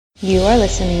You are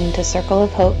listening to Circle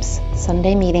of Hope's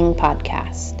Sunday Meeting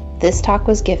podcast. This talk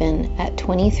was given at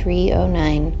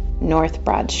 2309 North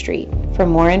Broad Street. For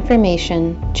more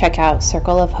information, check out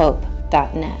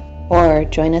circleofhope.net or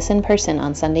join us in person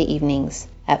on Sunday evenings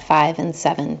at 5 and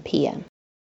 7 p.m.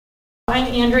 I'm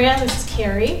Andrea, this is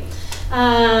Carrie.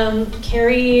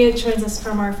 Carrie joins us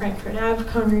from our Frankfurt Ave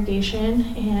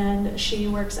congregation, and she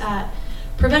works at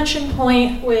Prevention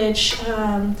Point, which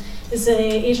is an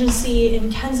agency in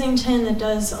Kensington that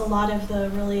does a lot of the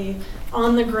really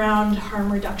on-the-ground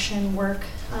harm reduction work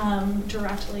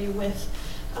directly with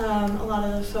a lot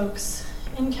of the folks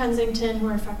in Kensington who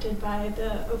are affected by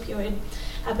the opioid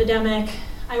epidemic.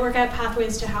 I work at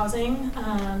Pathways to Housing.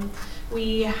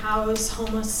 We house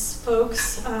homeless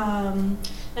folks. And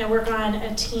I work on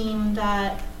a team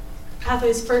that,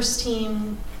 Pathways' first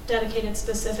team, dedicated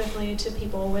specifically to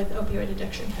people with opioid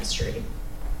addiction history.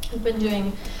 I've been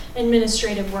doing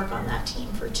administrative work on that team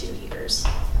for 2 years.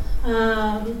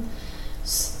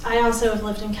 I also have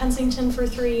lived in Kensington for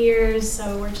 3 years,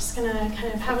 so we're just going to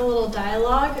kind of have a little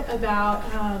dialogue about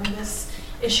this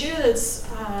issue that's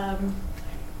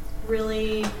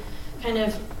really kind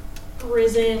of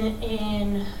risen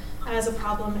in as a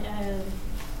problem in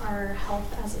our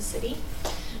health as a city.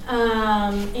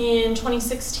 In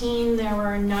 2016, there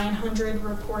were 900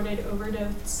 reported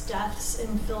overdose deaths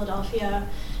in Philadelphia,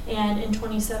 and in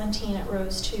 2017, it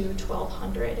rose to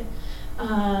 1,200.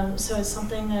 So it's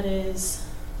something that is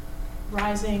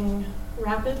rising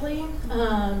rapidly,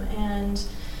 and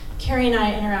Carrie and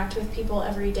I interact with people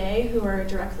every day who are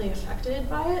directly affected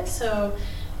by it. So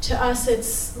to us,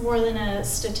 it's more than a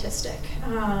statistic,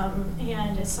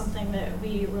 and it's something that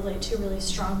we relate to really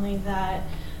strongly that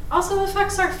also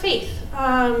affects our faith.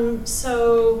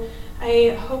 So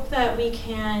I hope that we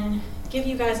can give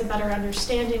you guys a better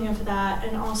understanding of that,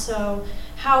 and also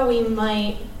how we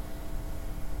might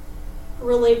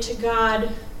relate to God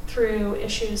through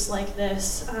issues like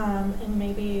this, and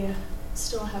maybe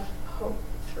still have hope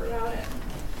throughout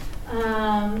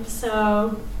it.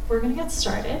 So we're gonna get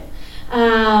started.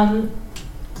 I'm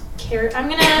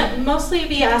gonna mostly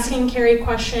be asking Carrie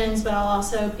questions, but I'll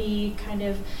also be kind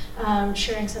of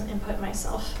sharing some input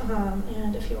myself.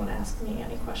 And if you want to ask me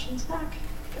any questions back,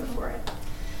 go for it.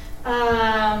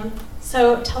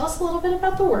 So tell us a little bit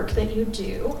about the work that you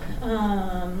do.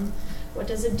 What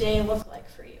does a day look like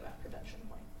for you at Prevention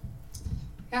Point?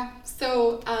 Yeah,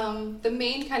 so the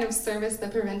main kind of service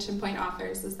that Prevention Point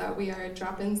offers is that we are a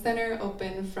drop-in center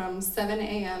open from 7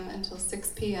 a.m. until 6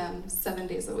 p.m. 7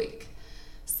 days a week.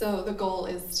 So the goal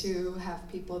is to have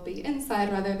people be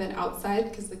inside rather than outside,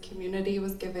 because the community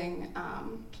was giving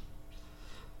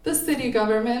the city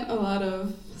government a lot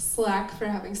of slack for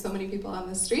having so many people on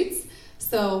the streets.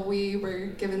 So we were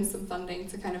given some funding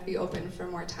to kind of be open for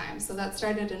more time. So that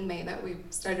started in May, that we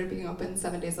started being open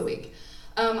 7 days a week.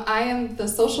 I am the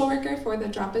social worker for the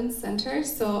drop-in center,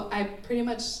 so I pretty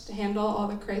much handle all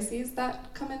the crises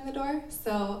that come in the door.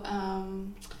 So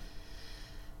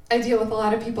I deal with a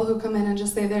lot of people who come in and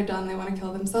just say they're done, they want to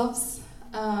kill themselves.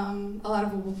 A lot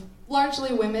of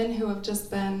largely women who have just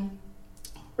been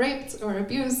raped or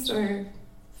abused or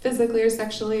physically or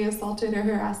sexually assaulted or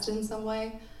harassed in some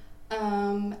way.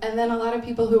 And then a lot of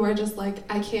people who are just like,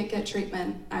 I can't get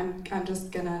treatment, I'm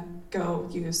just gonna go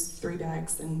use 3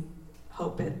 bags and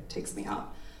hope it takes me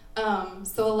out.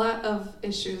 So a lot of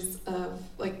issues of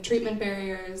like treatment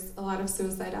barriers, a lot of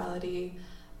suicidality,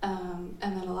 and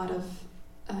then a lot of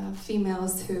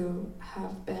females who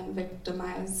have been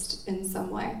victimized in some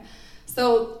way.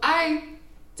 So I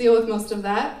deal with most of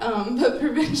that, but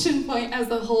Prevention Point as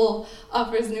a whole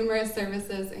offers numerous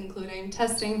services, including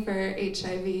testing for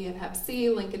HIV and Hep C,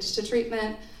 linkage to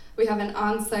treatment. We have an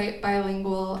on-site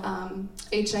bilingual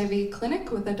HIV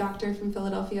clinic with a doctor from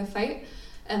Philadelphia Fight,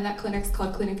 and that clinic's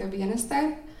called Clínica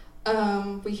Bienestar.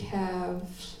 We have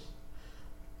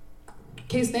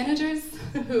case managers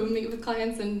who meet with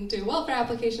clients and do welfare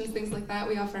applications, things like that.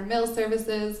 We offer mail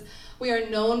services. We are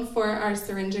known for our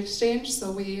syringe exchange,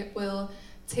 so we will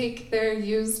take their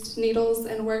used needles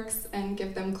and works and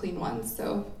give them clean ones.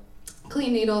 So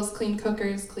clean needles, clean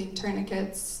cookers, clean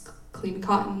tourniquets, clean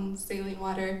cotton, saline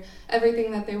water,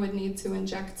 everything that they would need to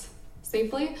inject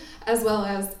safely, as well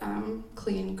as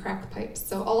clean crack pipes.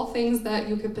 So all things that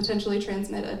you could potentially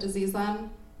transmit a disease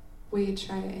on, we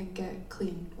try and get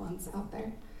clean ones out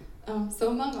there. So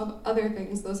among other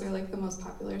things, those are like the most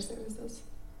popular services.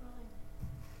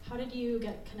 How did you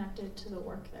get connected to the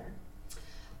work there?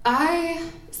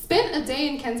 I spent a day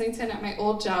in Kensington at my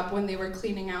old job when they were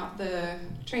cleaning out the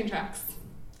train tracks.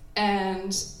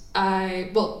 And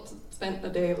I spent a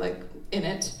day like in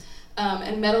it.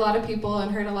 and met a lot of people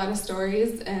and heard a lot of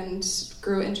stories and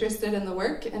grew interested in the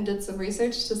work and did some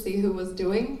research to see who was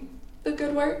doing the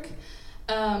good work.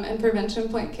 And Prevention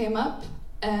Point came up,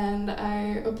 and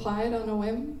I applied on a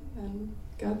whim and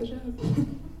got the job.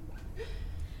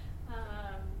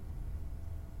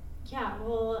 Yeah,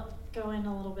 we'll go in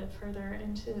a little bit further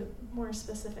into more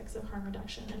specifics of harm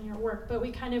reduction in your work, but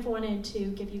we kind of wanted to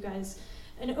give you guys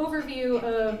an overview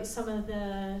of some of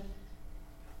the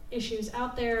issues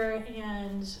out there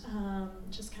and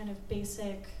just kind of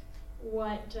basic,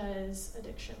 what does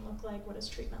addiction look like, what does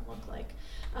treatment look like.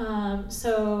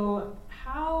 So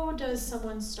how does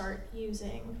someone start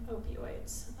using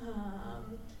opioids?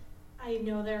 I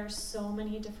know there are so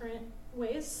many different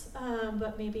ways,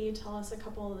 but maybe tell us a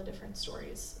couple of the different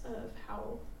stories of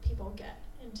how people get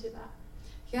into that.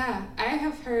 Yeah, I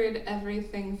have heard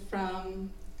everything from,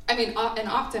 and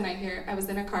often I hear I was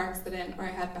in a car accident or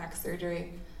I had back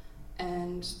surgery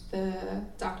and the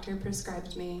doctor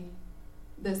prescribed me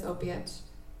this opiate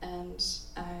and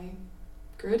I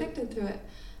grew addicted to it.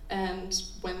 And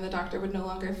when the doctor would no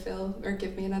longer fill or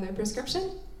give me another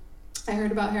prescription, I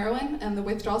heard about heroin, and the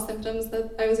withdrawal symptoms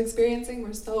that I was experiencing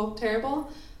were so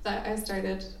terrible that I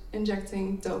started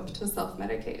injecting dope to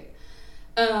self-medicate.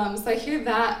 So I hear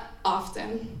that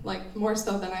often, like more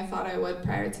so than I thought I would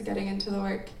prior to getting into the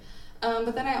work.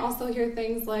 But then I also hear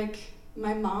things like,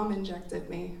 my mom injected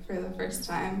me for the first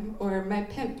time, or my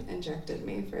pimp injected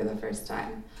me for the first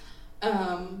time.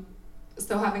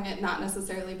 So having it not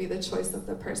necessarily be the choice of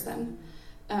the person.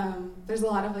 There's a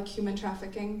lot of like human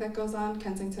trafficking that goes on.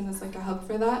 Kensington is like a hub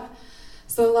for that.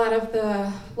 So a lot of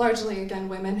the, largely again,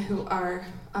 women who are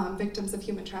victims of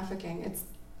human trafficking, it's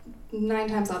 9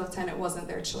 times out of 10 it wasn't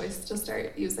their choice to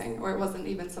start using, or it wasn't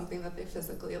even something that they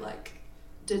physically like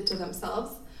did to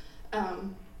themselves.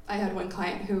 I had one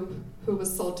client who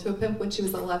was sold to a pimp when she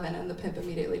was 11, and the pimp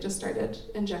immediately just started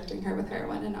injecting her with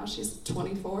heroin, and now she's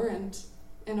 24 and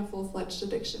in a full-fledged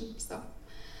addiction. So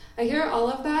I hear all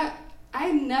of that.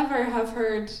 I never have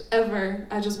heard ever,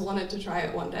 I just wanted to try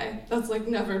it one day. That's like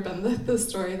never been the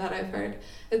story that I've heard.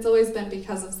 It's always been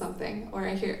because of something, or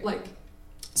I hear like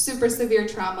super severe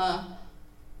trauma,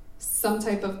 some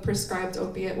type of prescribed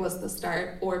opiate was the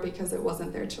start, or because it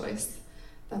wasn't their choice.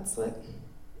 That's what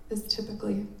is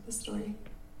typically the story.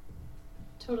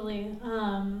 Totally.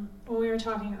 When we were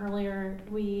talking earlier,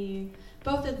 we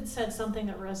both had said something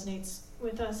that resonates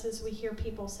with us is we hear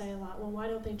people say a lot, well, why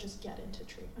don't they just get into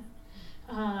treatment?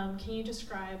 Can you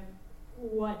describe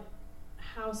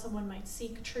how someone might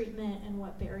seek treatment and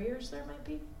what barriers there might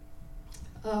be?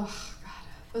 Oh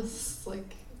God, this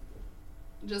like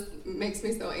just makes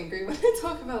me so angry when I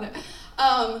talk about it.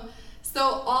 So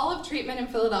all of treatment in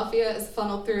Philadelphia is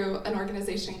funneled through an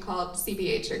organization called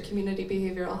CBH, or Community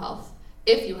Behavioral Health,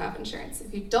 if you have insurance.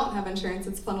 If you don't have insurance,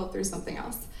 it's funneled through something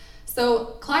else.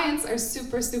 So clients are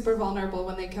super, super vulnerable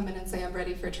when they come in and say, I'm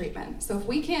ready for treatment. So if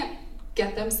we can't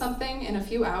get them something in a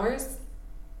few hours,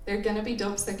 they're gonna be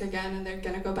dope sick again, and they're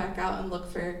gonna go back out and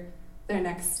look for their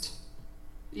next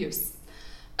use.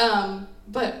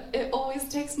 But it always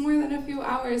takes more than a few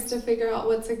hours to figure out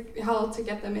how to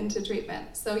get them into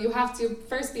treatment. So you have to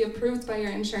first be approved by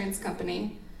your insurance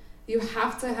company. You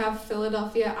have to have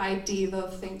Philadelphia ID, though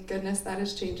thank goodness that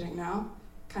is changing now.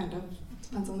 Kind of,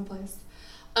 depends on the place.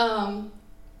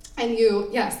 And you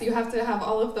have to have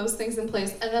all of those things in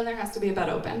place, and then there has to be a bed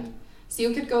open. So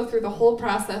you could go through the whole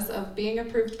process of being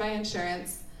approved by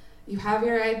insurance, you have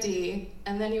your ID,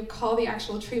 and then you call the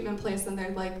actual treatment place and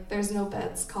they're like, there's no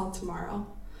beds, call tomorrow.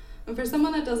 And for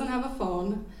someone that doesn't have a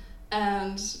phone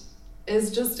and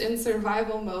is just in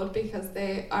survival mode because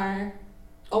they are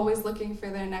always looking for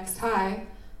their next high,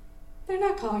 they're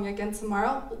not calling again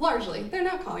tomorrow. Largely, they're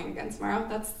not calling again tomorrow.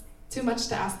 That's too much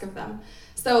to ask of them.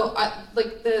 So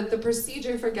the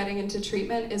procedure for getting into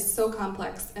treatment is so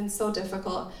complex and so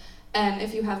difficult. And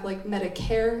if you have like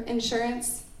Medicare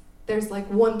insurance, there's like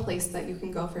one place that you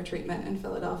can go for treatment in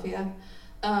Philadelphia.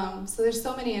 So there's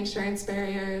so many insurance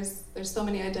barriers, there's so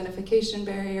many identification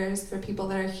barriers for people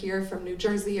that are here from New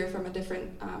Jersey or from a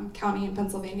different county in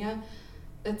Pennsylvania.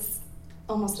 It's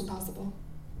almost impossible.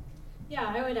 Yeah,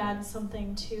 I would add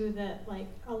something too that like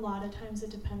a lot of times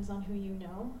it depends on who you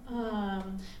know.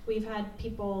 We've had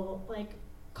people like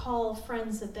call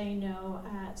friends that they know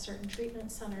at certain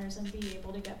treatment centers and be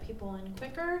able to get people in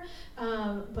quicker.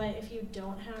 But if you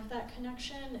don't have that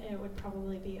connection, it would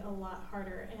probably be a lot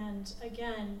harder. And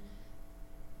again,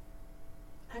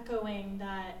 echoing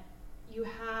that you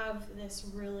have this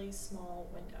really small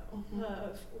window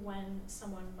of when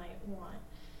someone might want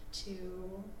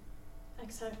to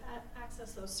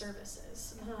access those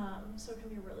services. So it can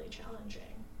be really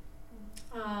challenging.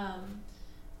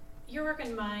 your work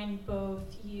and mine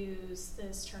both use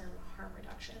this term harm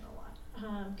reduction a lot.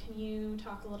 Can you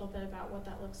talk a little bit about what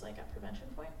that looks like at Prevention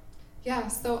Point? Yeah,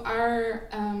 so our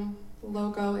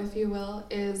logo, if you will,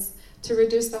 is to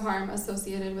reduce the harm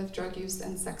associated with drug use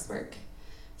and sex work.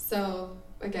 So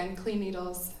again, clean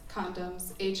needles,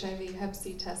 condoms, HIV, Hep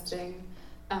C testing,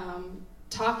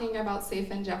 talking about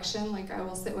safe injection. Like I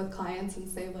will sit with clients and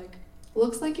say like,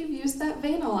 looks like you've used that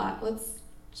vein a lot. Let's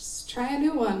just try a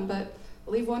new one, but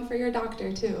leave one for your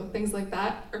doctor too. Things like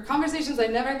that. Or conversations I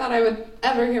never thought I would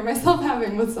ever hear myself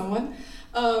having with someone,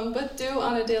 but do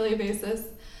on a daily basis.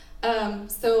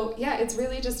 So yeah, it's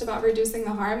really just about reducing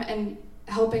the harm and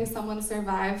helping someone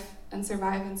survive and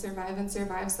survive and survive and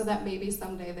survive so that maybe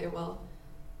someday they will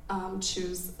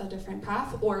choose a different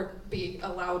path or be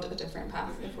allowed a different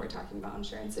path if we're talking about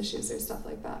insurance issues or stuff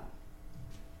like that.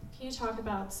 Can you talk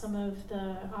about some of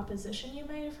the opposition you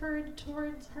might have heard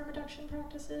towards harm reduction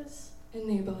practices?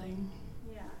 Enabling.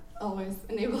 Yeah. Always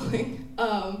enabling.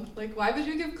 Like, why would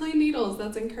you give clean needles?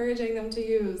 That's encouraging them to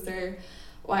use. Or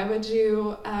why would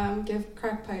you give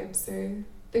crack pipes or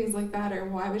things like that? Or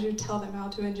why would you tell them how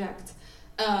to inject?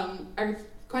 Are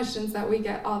questions that we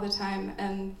get all the time.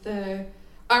 And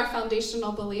our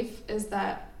foundational belief is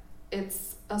that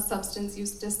it's a substance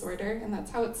use disorder, and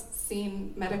that's how it's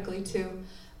seen medically too.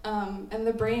 And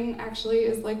the brain actually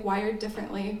is like wired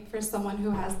differently for someone who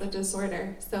has the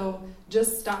disorder. So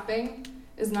just stopping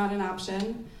is not an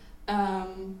option.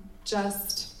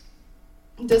 Just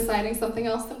deciding something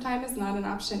else sometime is not an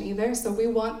option either. So we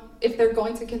want, if they're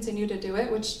going to continue to do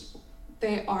it, which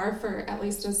they are for at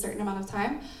least a certain amount of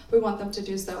time, we want them to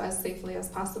do so as safely as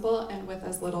possible and with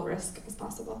as little risk as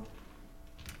possible.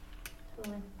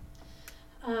 Totally.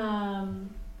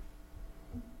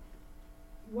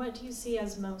 What do you see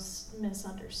as most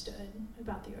misunderstood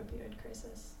about the opioid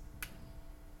crisis?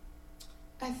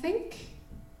 I think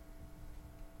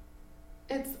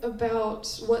it's about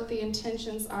what the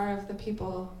intentions are of the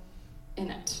people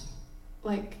in it.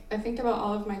 Like, I think about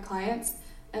all of my clients,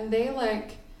 and they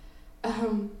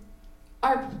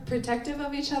are protective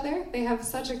of each other. They have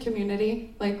such a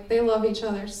community. Like, they love each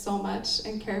other so much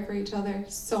and care for each other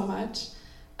so much,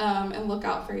 and look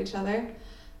out for each other.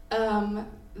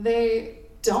 They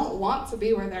don't want to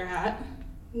be where they're at.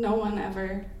 No one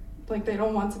ever. Like, they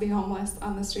don't want to be homeless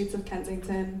on the streets of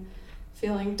Kensington,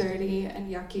 feeling dirty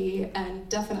and yucky, and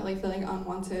definitely feeling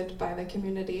unwanted by the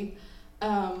community.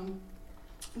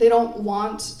 They don't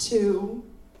want to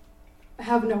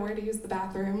have nowhere to use the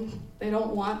bathroom. They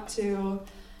don't want to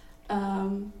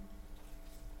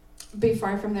be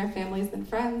far from their families and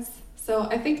friends. So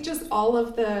I think just all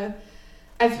of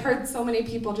I've heard so many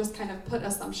people just kind of put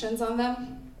assumptions on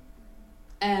them,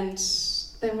 and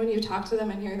then when you talk to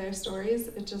them and hear their stories,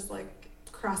 it just like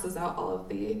crosses out all of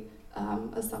the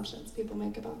assumptions people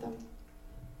make about them.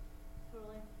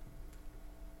 Totally.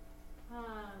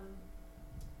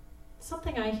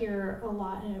 Something I hear a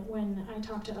lot when I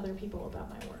talk to other people about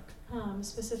my work,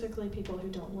 specifically people who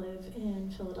don't live in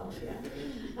Philadelphia.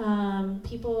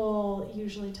 People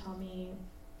usually tell me,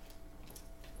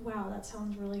 wow, that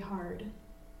sounds really hard,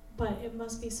 but it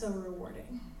must be so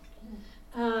rewarding.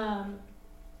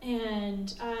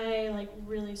 And I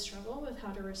really struggle with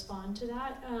how to respond to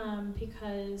that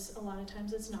because a lot of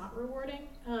times it's not rewarding.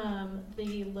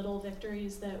 The little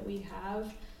victories that we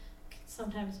have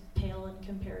sometimes pale in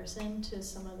comparison to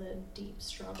some of the deep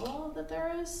struggle that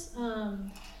there is.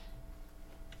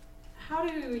 How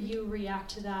do you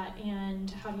react to that, and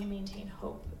how do you maintain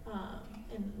hope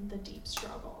in the deep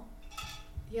struggle?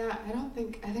 Yeah, I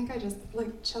think I just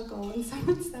chuckle when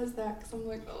someone says that, because I'm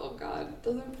like, oh God, it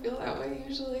doesn't feel that way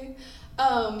usually.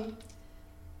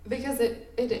 Because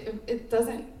it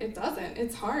doesn't,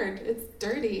 it's hard, it's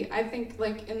dirty. I think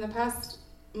in the past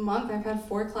month I've had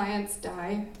 4 clients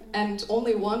die, and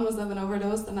only one was of an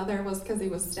overdose, another was because he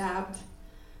was stabbed,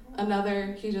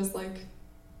 another he just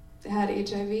had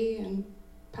HIV and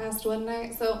passed one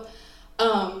night. So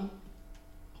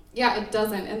yeah, it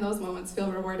doesn't in those moments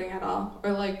feel rewarding at all.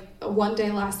 Or one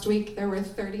day last week, there were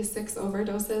 36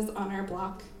 overdoses on our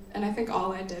block. And I think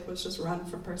all I did was just run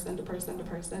from person to person to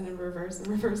person and reverse and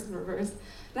reverse and reverse.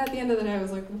 And at the end of the day, I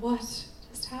was like, what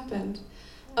just happened?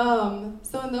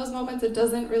 So in those moments, it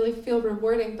doesn't really feel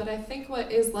rewarding. But I think what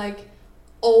is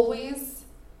always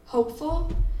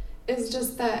hopeful is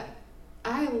just that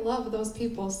I love those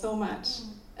people so much.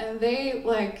 And they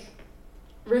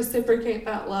reciprocate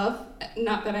that love.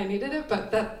 Not that I needed it, but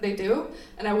that they do,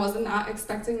 and I was not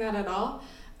expecting that at all.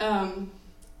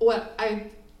 What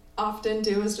I often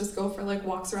do is just go for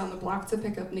walks around the block to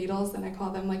pick up needles, and I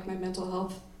call them my mental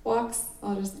health walks.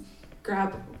 I'll just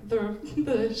grab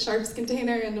the sharps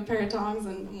container and a pair of tongs,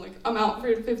 and I'm like, I'm out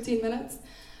for 15 minutes.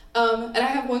 And I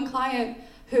have one client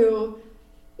who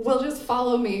will just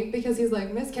follow me because he's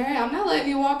like, Miss Carrie, I'm not letting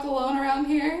you walk alone around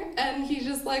here. And he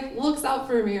just like looks out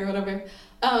for me or whatever.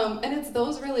 And it's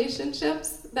those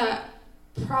relationships that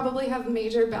probably have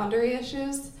major boundary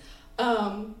issues.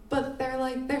 But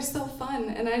they're so fun.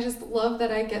 And I just love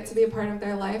that I get to be a part of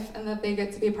their life and that they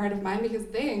get to be a part of mine because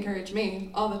they encourage me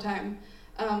all the time.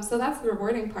 So that's the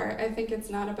rewarding part. I think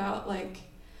it's not about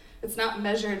it's not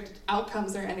measured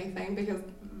outcomes or anything because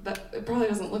it probably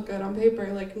doesn't look good on paper,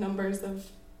 like numbers of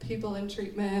people in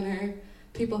treatment or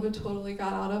people who totally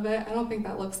got out of it. I don't think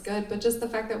that looks good, but just the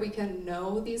fact that we can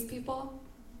know these people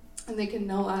and they can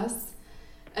know us,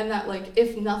 and that like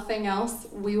if nothing else,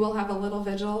 we will have a little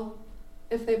vigil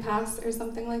if they pass or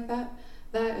something like that.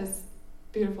 That is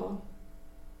beautiful.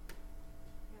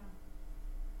 Yeah.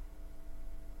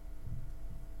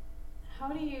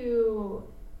 How do you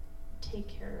take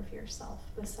care of yourself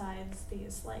besides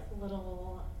these like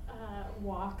little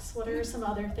walks? What are some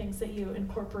other things that you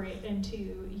incorporate into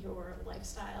your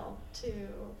lifestyle to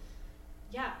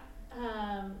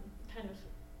kind of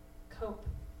cope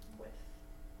with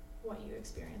what you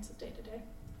experience of day to day?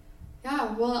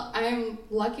 Yeah, well, I'm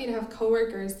lucky to have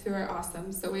coworkers who are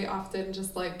awesome. So we often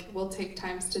just we'll take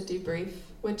times to debrief,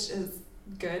 which is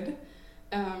good,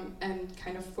 and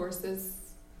kind of forces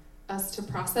us to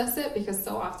process it, because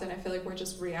so often I feel like we're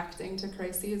just reacting to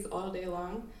crises all day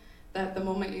long, that the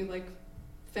moment you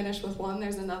finish with one,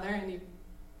 there's another, and you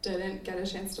didn't get a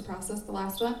chance to process the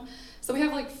last one. So we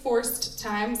have forced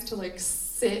times to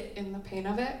sit in the pain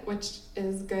of it, which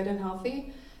is good and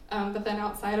healthy. But then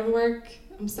outside of work,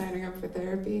 I'm signing up for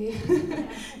therapy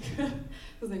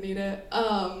because I need it.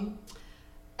 And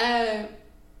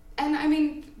I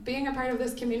mean, being a part of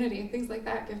this community, things like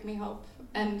that give me hope.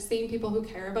 And seeing people who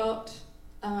care about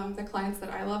the clients that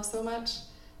I love so much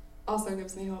also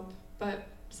gives me hope. But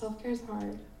self-care is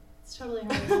hard. It's totally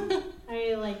hard.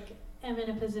 I am in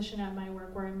a position at my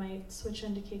work where I might switch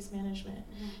into case management.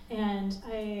 Mm-hmm. And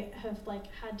I have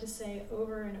had to say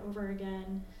over and over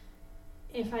again,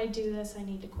 if I do this, I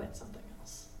need to quit something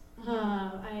else.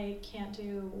 Mm-hmm. I can't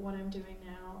do what I'm doing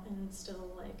now and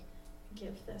still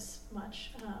give this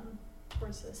much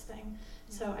towards this thing.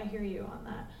 Mm-hmm. So I hear you on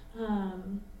that.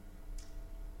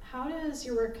 How does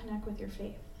your work connect with your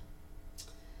faith?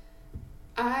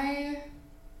 I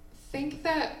think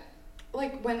that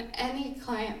when any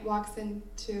client walks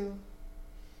into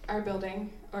our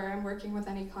building, or I'm working with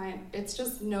any client, it's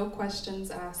just no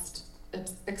questions asked,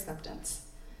 it's acceptance.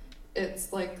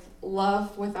 It's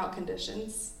love without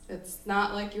conditions. It's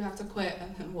not you have to quit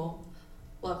and then we'll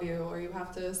love you, or you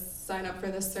have to sign up for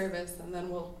this service and then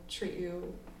we'll treat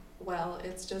you well.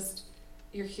 It's just,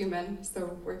 you're human,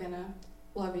 so we're gonna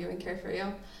love you and care for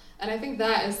you. And I think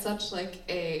that is such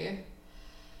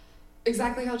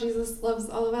exactly how Jesus loves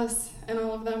all of us and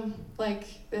all of them.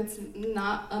 It's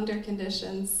not under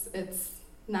conditions. It's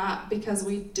not because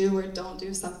we do or don't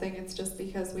do something. It's just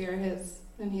because we are his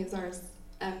and he is ours.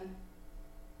 And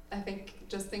I think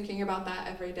just thinking about that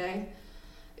every day,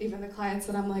 even the clients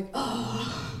that I'm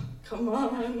oh, come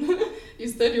on, you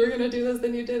said you were gonna do this,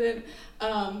 then you didn't.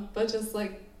 But just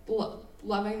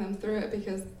loving them through it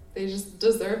because they just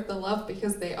deserve the love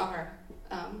because they are.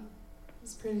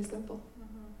 It's pretty simple.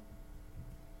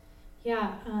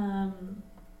 Yeah,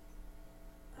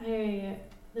 I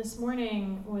this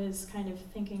morning was kind of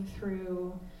thinking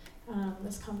through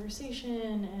this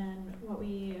conversation and what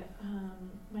we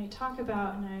might talk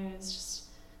about, and I was just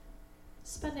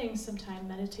spending some time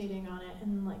meditating on it,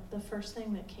 and the first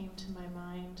thing that came to my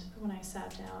mind when I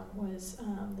sat down was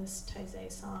this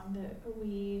Taizé song that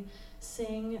we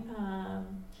sing,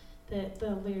 that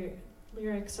the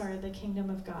lyrics are, "The kingdom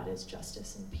of God is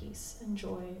justice and peace and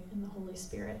joy in the Holy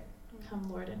Spirit.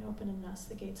 Come, Lord, and open in us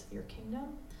the gates of your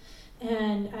kingdom."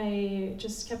 And I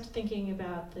just kept thinking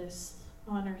about this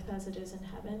on earth as it is in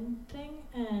heaven thing,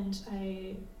 and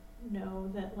I know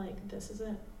that this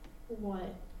isn't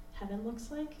what heaven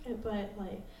looks like, but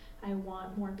I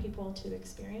want more people to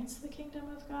experience the kingdom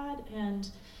of God, and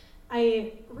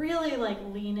I really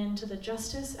lean into the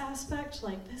justice aspect.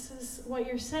 This is what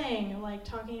you're saying,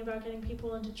 talking about getting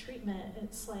people into treatment.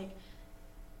 It's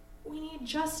we need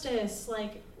justice,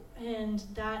 and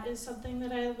that is something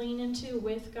that I lean into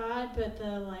with God, but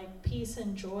the peace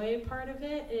and joy part of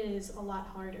it is a lot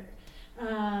harder.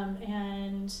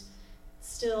 And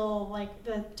still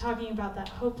the talking about that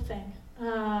hope thing,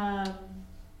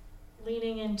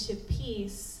 leaning into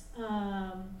peace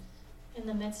in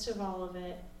the midst of all of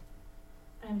it,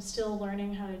 I'm still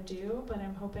learning how to do, but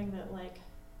I'm hoping that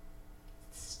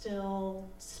still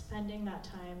spending that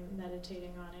time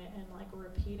meditating on it and like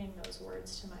repeating those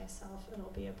words to myself,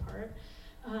 it'll be a part.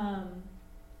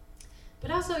 But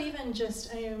also even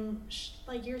just,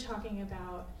 like you're talking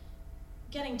about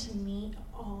getting to meet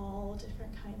all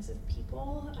different kinds of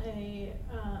people. I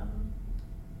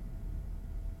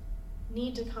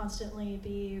need to constantly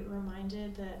be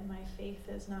reminded that my faith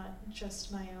is not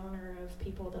just my own or of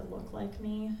people that look like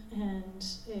me, and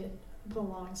it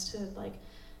belongs to like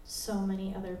so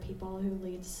many other people who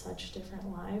lead such different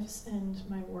lives, and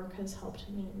my work has helped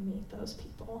me meet those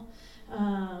people.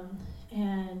 And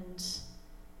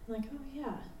I'm like, oh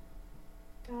yeah,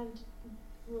 God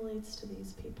relates to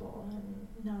these people,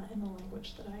 and not in the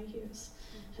language that I use,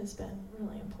 has been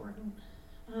really important.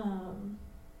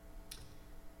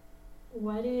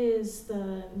 What is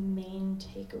the main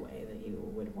takeaway that you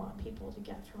would want people to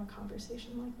get from a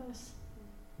conversation like this?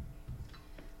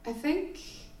 I think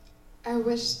I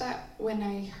wish that when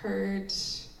I heard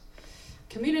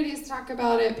communities talk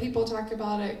about it, people talk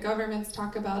about it, governments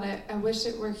talk about it, I wish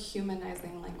it were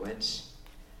humanizing language.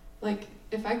 Like,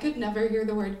 if I could never hear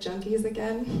the word junkies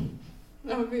again,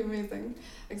 that would be amazing.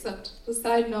 Except, the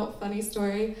side note, funny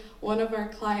story, one of our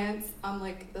clients on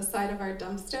like the side of our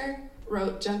dumpster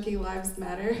wrote "Junkie Lives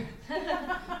Matter."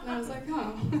 And I was like,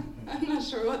 oh, I'm not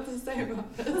sure what to say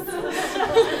about this.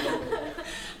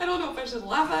 I don't know if I should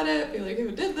laugh at it, be like,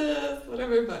 who did this,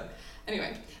 whatever, but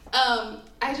anyway.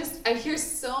 I hear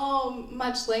so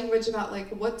much language about like,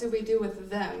 what do we do with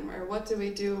them, or what do we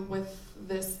do with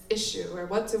this issue, or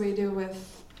what do we do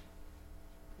with,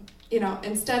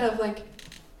 instead of like,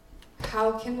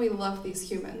 how can we love these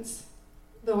humans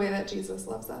the way that Jesus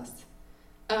loves us?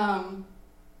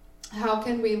 How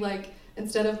can we, like,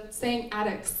 instead of saying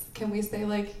addicts, can we say,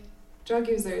 like, drug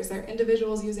users, or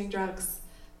individuals using drugs,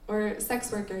 or sex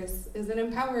workers is an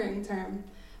empowering term.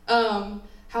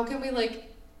 How can we,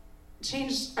 like,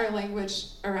 change our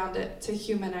language around it to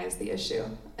humanize the issue?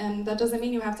 And that doesn't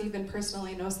mean you have to even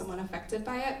personally know someone affected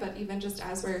by it, but even just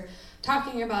as we're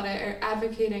talking about it or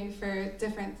advocating for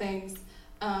different things,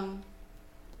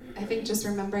 I think just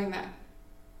remembering that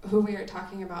who we are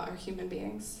talking about are human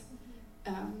beings.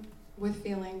 With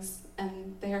feelings,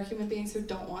 and they are human beings who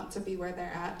don't want to be where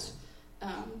they're at.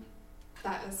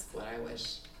 That is what I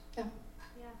wish. Yeah.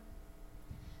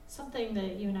 Something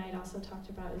that you and I had also talked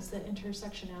about is the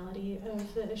intersectionality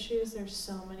of the issues. There's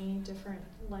so many different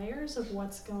layers of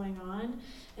what's going on,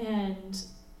 and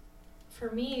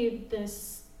for me,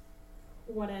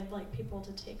 what I'd like people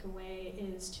to take away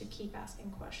is to keep asking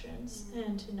questions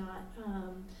and to not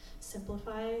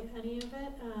simplify any of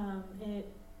it.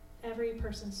 Every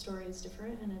person's story is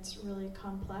different, and it's really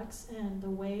complex, and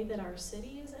the way that our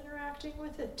city is interacting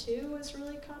with it too is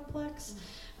really complex.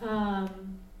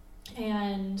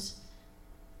 And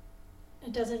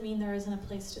it doesn't mean there isn't a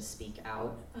place to speak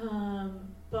out,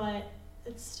 but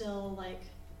it's still like,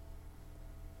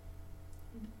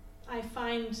 I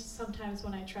find sometimes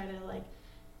when I try to like,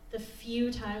 the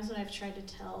few times when I've tried to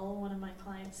tell one of my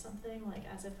clients something, like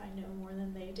as if I know more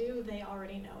than they do, they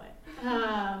already know it.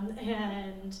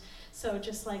 And so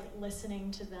just like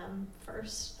listening to them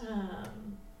first,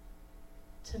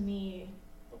 to me,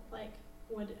 like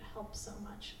would help so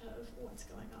much of what's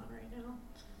going on right now.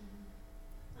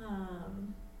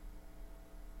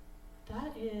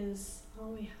 That is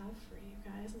all we have for you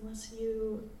guys,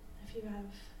 if you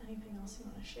have anything else you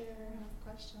want to share. I have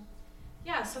questions.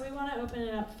 Yeah, so we want to open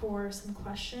it up for some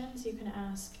questions. You can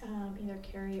ask either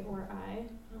Carrie or I.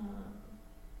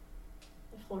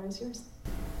 The floor is yours.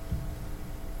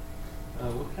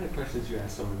 What kind of questions do you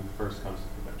ask someone who first comes to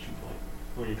the convention point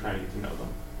when you're trying to get to know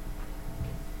them?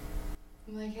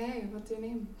 I'm like, hey, what's your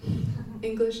name?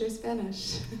 English or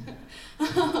Spanish?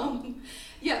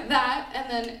 Yeah, that, and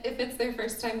then if it's their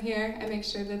first time here, I make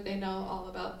sure that they know all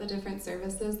about the different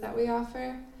services that we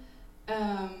offer.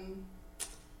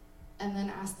 And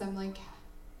then ask them, like,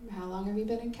 how long have you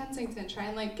been in Kensington? Try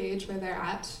and, like, gauge where they're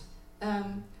at.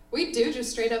 We do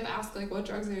just straight up ask, like, what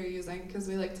drugs are you using? Because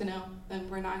we like to know, and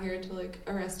we're not here to, like,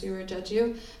 arrest you or judge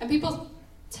you. And people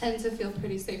tend to feel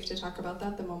pretty safe to talk about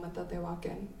that the moment that they walk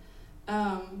in.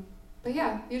 But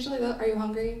yeah, usually, are you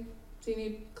hungry? Do you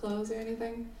need clothes or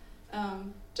anything?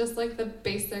 Just, like, the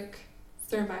basic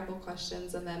survival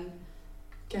questions, and then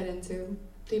get into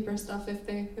deeper stuff if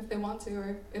they want to,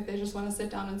 or if they just want to sit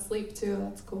down and sleep too.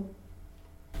 That's cool.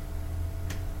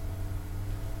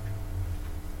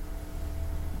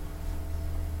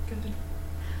 Good.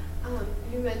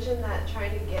 You mentioned that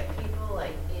trying to get people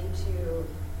like into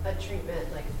a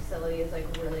treatment like facility is like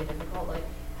really difficult. Like,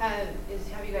 have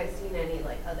you guys seen any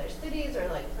like other cities or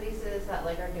like places that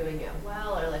like are doing it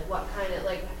well, or like what kind of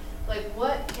like Like,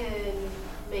 what can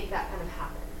make that kind of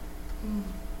happen?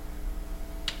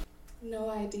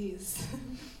 No IDs.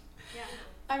 Yeah.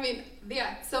 I mean,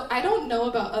 yeah, so I don't know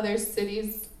about other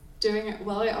cities doing it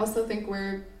well. I also think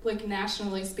we're, like,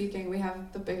 nationally speaking, we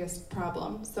have the biggest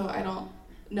problem. So I don't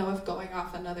know if going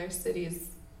off another city's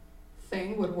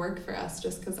thing would work for us,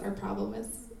 just because our problem is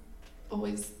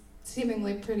always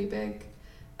seemingly pretty big.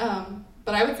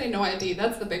 But I would say no ID.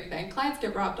 That's the big thing. Clients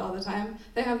get robbed all the time.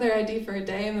 They have their ID for a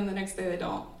day, and then the next day they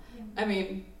don't. Yeah. I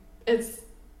mean, it's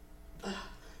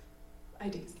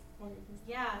IDs.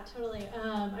 Yeah, totally.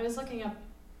 I was looking up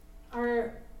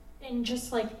in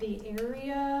just like the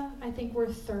area, I think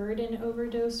we're third in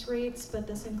overdose rates, but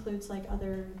this includes like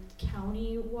other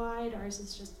county-wide. Ours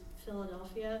is just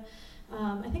Philadelphia.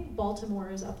 I think Baltimore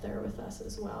is up there with us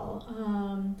as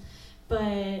well.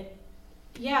 But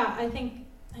yeah,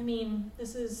 I mean,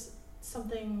 this is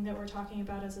something that we're talking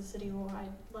about as a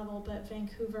citywide level, but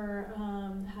Vancouver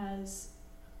has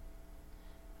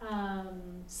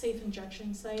safe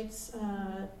injection sites.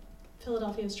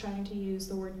 Philadelphia is trying to use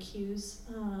the word CUES,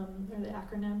 or the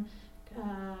acronym,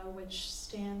 which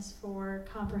stands for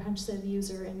Comprehensive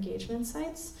User Engagement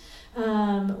Sites,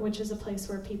 which is a place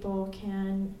where people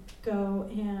can go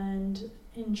and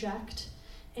inject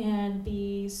and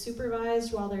be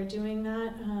supervised while they're doing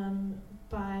that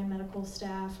by medical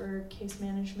staff or case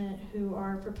management who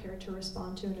are prepared to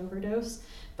respond to an overdose,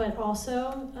 but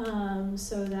also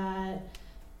so that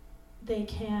they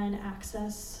can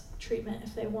access treatment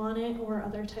if they want it or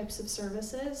other types of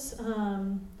services.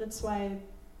 That's why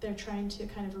they're trying to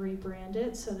kind of rebrand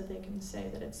it so that they can say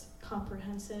that it's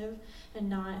comprehensive and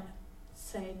not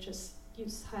say just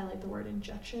highlight the word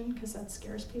injection, because that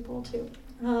scares people too.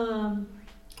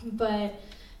 But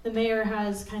the mayor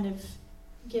has kind of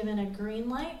given a green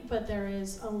light, but there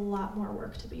is a lot more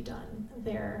work to be done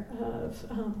there of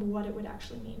what it would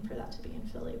actually mean for that to be in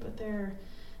Philly. But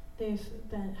they've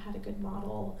had a good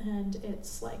model, and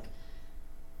it's like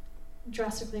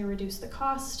drastically reduced the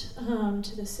cost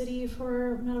to the city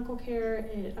for medical care.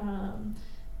 It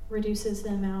reduces the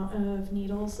amount of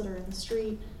needles that are in the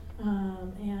street,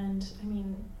 and I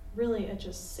mean, really, it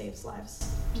just saves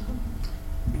lives.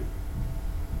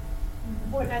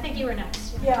 I think you were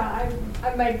next. Yeah,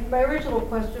 my original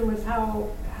question was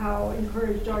how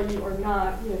encouraged are you or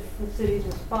not with the city's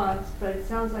response, but it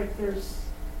sounds like there's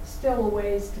still a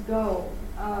ways to go.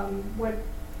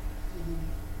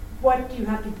 What do you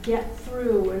have to get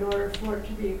through in order for it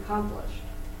to be accomplished?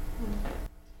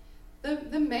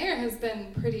 The mayor has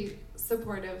been pretty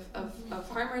supportive of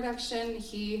harm reduction.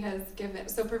 He has given,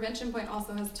 so Prevention Point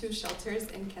also has 2 shelters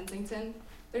in Kensington.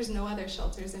 There's no other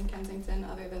shelters in Kensington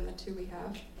other than the 2 we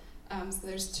have. So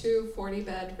there's 2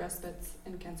 40-bed respites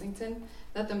in Kensington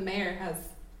that the mayor has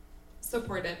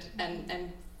supported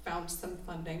and found some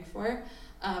funding for.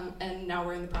 And now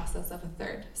we're in the process of a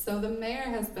 3rd. So the mayor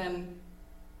has been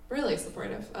really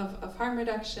supportive of harm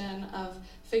reduction, of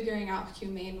figuring out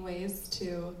humane ways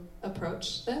to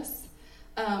approach this.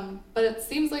 But it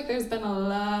seems like there's been a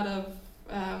lot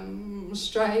of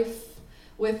strife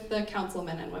with the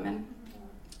councilmen and women,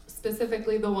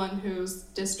 specifically the one whose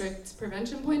district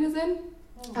Prevention Point is in,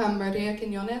 Maria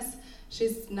Quinones.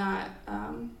 She's not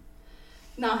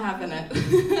having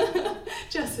it.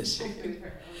 Just a shame.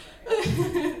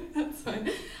 That's fine.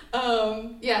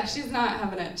 Yeah, she's not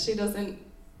having it.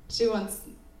 She wants,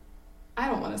 I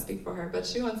don't want to speak for her, but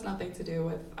she wants nothing to do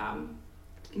with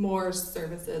more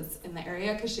services in the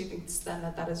area, because she thinks then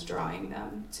that is drawing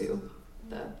them to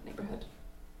the neighborhood.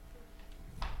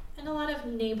 And a lot of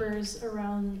neighbors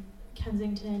around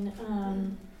Kensington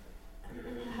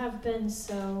have been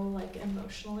so like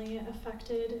emotionally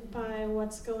affected by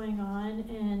what's going on,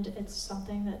 and it's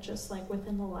something that just like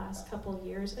within the last couple of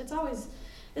years,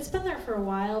 it's been there for a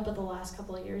while, but the last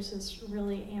couple of years has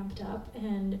really amped up,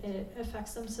 and it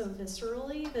affects them so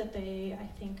viscerally that I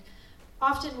think,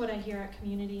 often what I hear at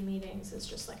community meetings is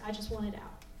just like, I just want it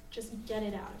out. Just get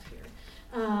it out of here.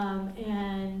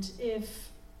 And if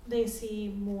they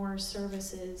see more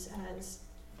services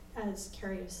as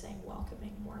Carrie is saying,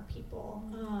 welcoming more people.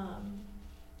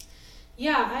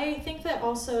 Yeah, I think that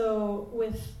also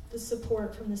with the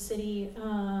support from the city,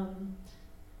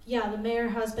 the mayor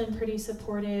has been pretty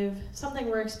supportive. Something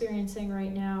we're experiencing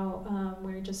right now,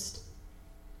 we're just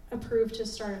approved to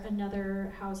start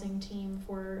another housing team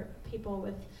for people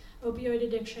with opioid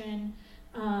addiction,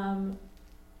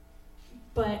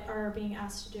 but are being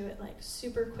asked to do it like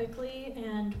super quickly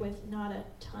and with not a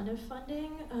ton of funding,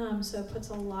 so it puts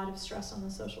a lot of stress on the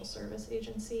social service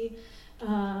agency,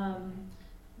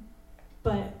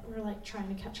 but we're like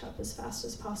trying to catch up as fast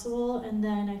as possible. And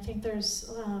then I think there's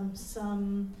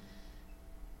some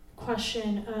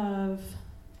question of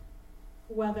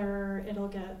whether it'll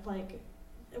get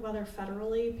whether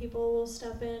federally people will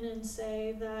step in and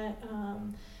say that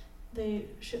we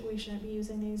shouldn't be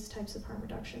using these types of harm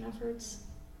reduction efforts.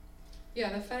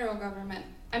 Yeah, the federal government,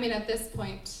 I mean, at this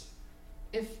point,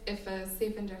 if a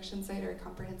safe injection site or a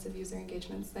comprehensive user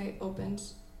engagement site opened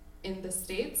in the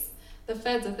States, the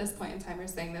feds at this point in time are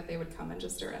saying that they would come and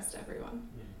just arrest everyone,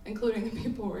 including the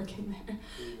people working there.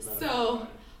 So,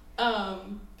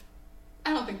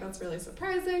 I don't think that's really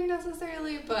surprising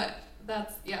necessarily, but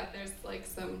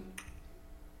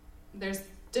there's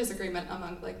disagreement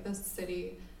among like the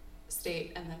city,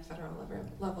 state, and then federal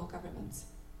level governments.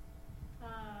 I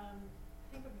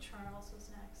think Charles was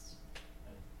next.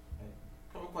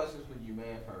 A couple questions that you may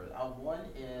have heard. One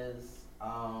is,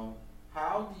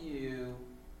 how do you,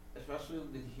 especially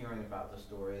with hearing about the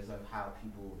stories of how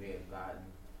people may have gotten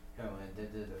heroin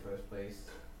addicted in the first place,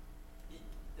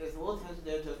 there's a little tension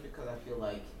there just because I feel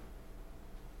like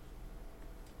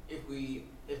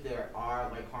if there are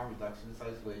like harm reduction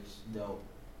sites which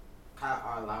kind of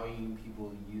are allowing people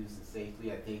to use it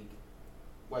safely, I think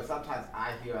what sometimes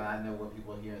I hear and I know what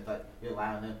people hear is like you're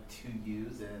allowing them to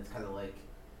use, and it's kind of like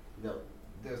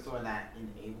there's sort of that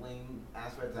enabling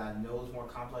aspect that I know is more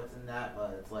complex than that,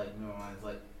 but it's like it's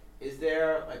like, is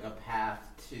there like a path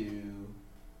to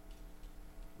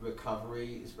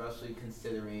recovery, especially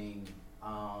considering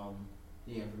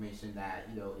the information that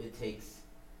it takes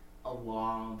a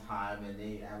long time and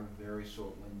they have a very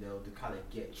short window to kind of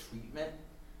get treatment,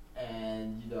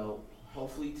 and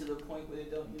hopefully to the point where they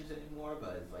don't use it anymore,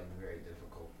 but it's like a very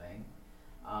difficult thing.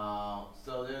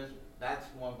 So that's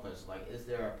one question, like, is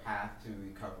there a path to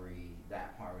recovery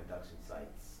that harm reduction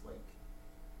sites like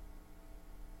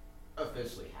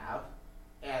officially have?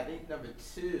 And I think number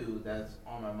two that's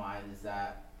on my mind is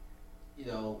that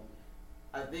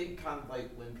I think kind of like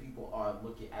when people are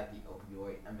looking at the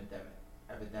opioid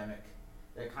epidemic,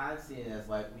 they're kind of seeing it as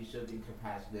like we should be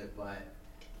compassionate, but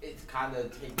it's kind of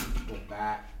taking people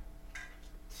back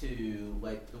to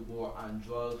like the war on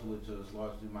drugs, which was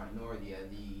largely minority, and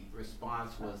the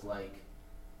response was like,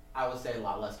 I would say, a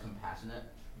lot less compassionate,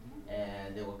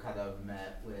 and they were kind of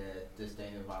met with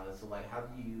disdain and violence. So like, how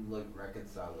do you like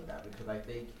reconcile with that? Because I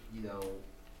think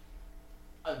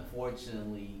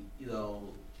unfortunately,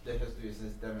 the history of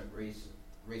systemic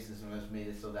racism has made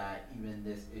it so that even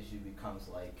this issue becomes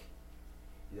like,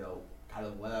 kind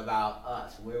of, what about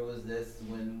us? Where was this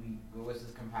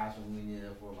compassion when we needed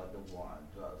it for like the war on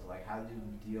drugs? Like, how do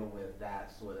you deal with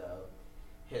that sort of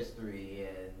history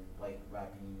and like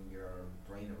wrapping your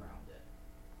brain around it?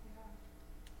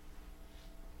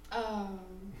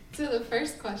 To the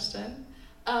first question,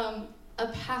 a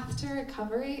path to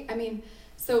recovery. I mean,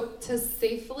 so to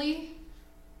safely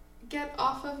get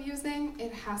off of using,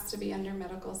 it has to be under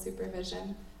medical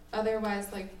supervision.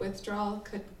 Otherwise, like, withdrawal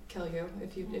could kill you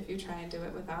if you try and do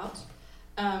it without.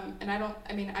 And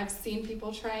I've seen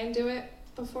people try and do it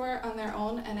before on their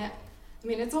own, and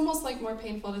it's almost like more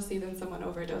painful to see than someone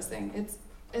overdosing.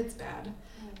 It's bad.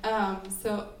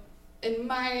 So in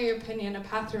my opinion, a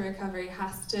path to recovery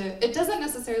it doesn't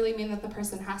necessarily mean that the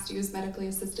person has to use medically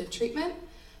assisted treatment,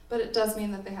 but it does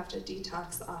mean that they have to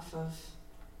detox off of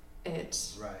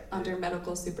it under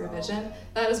medical supervision. Okay.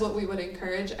 That is what we would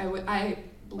encourage. I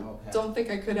don't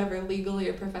think I could ever legally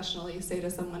or professionally say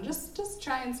to someone, just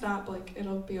try and stop, like,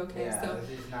 it'll be okay. Yeah, so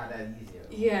it's not that easy.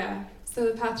 Yeah, so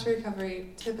the path to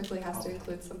recovery typically has to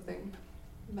include something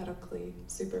medically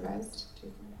supervised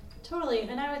too. Totally,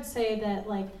 and I would say that,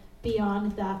 like,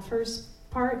 beyond that first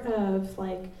part of,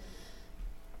 like,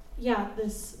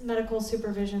 this medical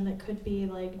supervision that could be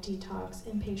like detox,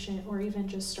 inpatient, or even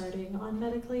just starting on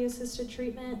medically assisted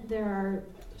treatment, there are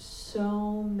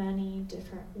so many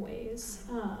different ways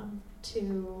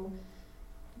to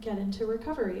get into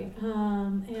recovery.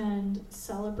 And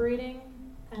celebrating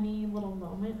any little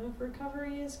moment of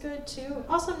recovery is good too.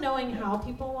 Also knowing how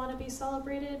people want to be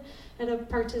celebrated. I had a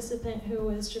participant who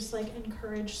was just like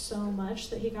encouraged so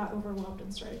much that he got overwhelmed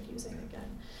and started using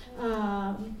again.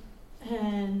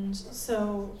 And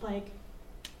so, like,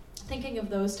 thinking of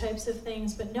those types of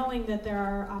things, but knowing that there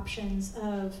are options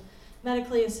of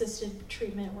medically assisted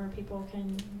treatment where people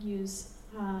can use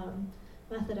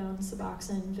methadone,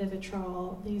 Suboxone,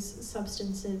 Vivitrol, these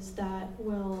substances that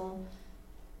will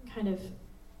kind of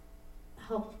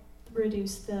help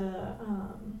reduce the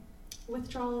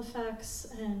withdrawal effects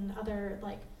and other,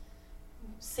 like,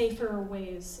 safer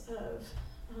ways of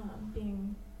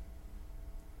being.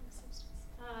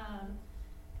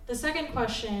 The second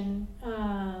question,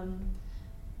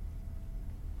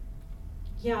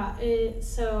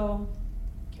 so,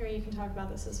 Carrie, Carrie, you can talk about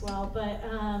this as well, but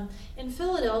in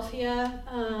Philadelphia,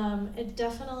 it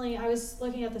definitely, I was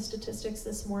looking at the statistics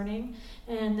this morning,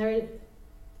 and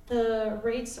the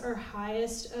rates are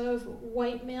highest of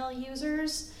white male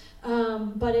users,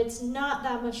 but it's not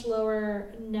that much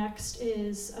lower. Next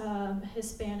is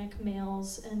Hispanic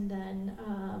males, and then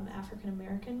African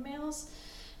American males.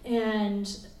 And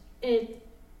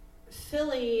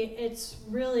Philly, it's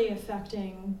really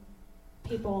affecting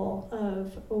people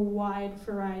of a wide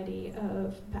variety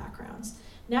of backgrounds.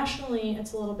 Nationally,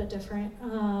 it's a little bit different,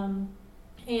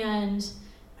 and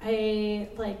I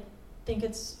think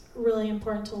it's really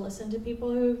important to listen to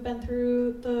people who've been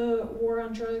through the war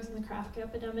on drugs and the crack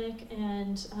epidemic,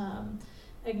 and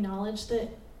acknowledge that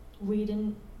we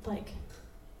didn't,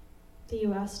 the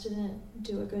U.S. didn't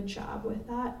do a good job with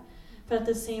that. But at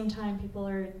the same time, people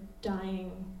are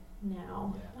dying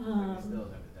now. Yeah, it's still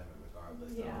an epidemic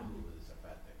regardless Yeah. of who is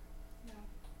affected.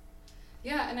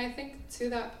 Yeah, and I think to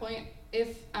that point,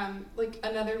 if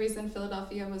another reason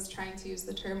Philadelphia was trying to use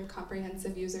the term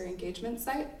comprehensive user engagement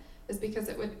site is because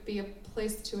it would be a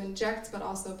place to inject, but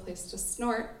also a place to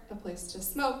snort, a place to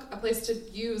smoke, a place to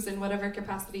use in whatever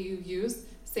capacity you use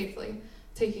safely,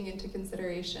 taking into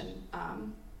consideration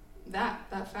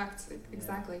that fact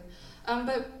exactly.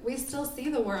 But we still see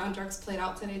the war on drugs played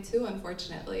out today too,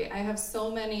 unfortunately. I have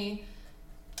so many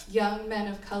young men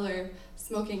of color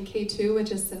smoking K2,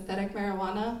 which is synthetic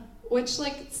marijuana, which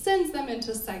sends them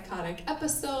into psychotic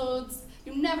episodes.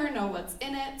 You never know what's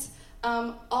in it,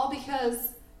 all because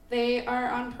they are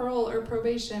on parole or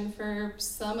probation for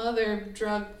some other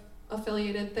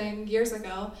drug-affiliated thing years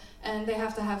ago, and they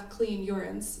have to have clean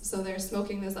urines, so they're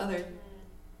smoking this other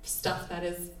stuff that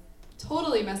is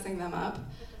totally messing them up,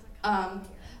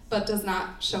 but does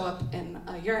not show up in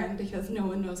a urine because no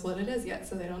one knows what it is yet,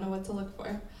 so they don't know what to look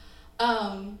for.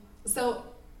 So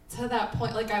to that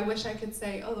point, I wish I could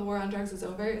say, oh, the war on drugs is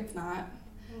over. It's not.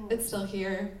 It's still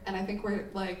here, and I think we're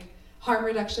harm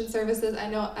reduction services, I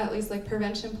know at least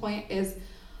Prevention Point is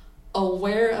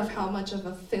aware of how much of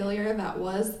a failure that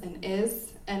was and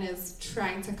is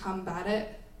trying to combat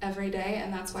it every day,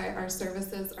 and that's why our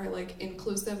services are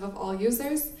inclusive of all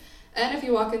users. And if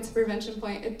you walk into Prevention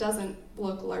Point, it doesn't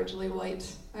look largely white,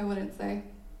 I wouldn't say.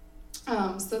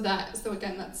 So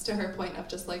again, that's to her point of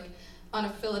just on a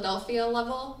Philadelphia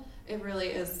level, it really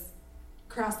is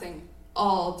crossing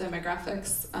all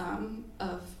demographics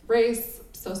of race,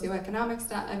 socioeconomic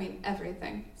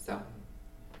everything. So.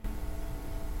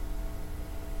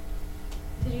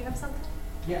 Did you have something?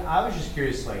 Yeah, I was just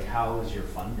curious, how is your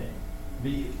funding?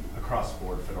 Be across the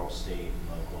board, federal, state,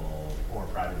 local, or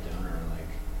private donor,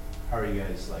 how are you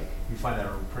guys, you find that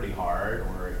pretty hard, or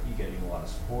are you getting a lot of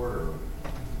support, or?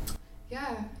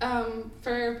 Yeah,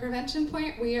 for Prevention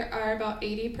Point, we are about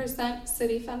 80%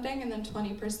 city funding and then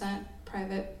 20%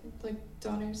 private,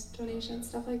 donors, donations,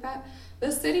 stuff like that.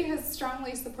 The city has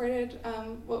strongly supported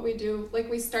what we do.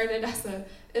 We started as a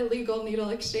illegal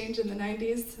needle exchange in the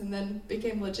 90s and then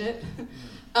became legit.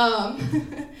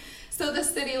 So the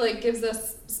city gives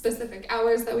us specific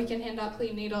hours that we can hand out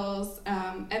clean needles.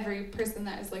 Every person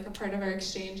that is a part of our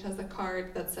exchange has a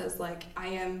card that says I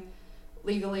am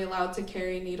legally allowed to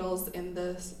carry needles in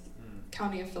the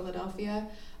county of Philadelphia.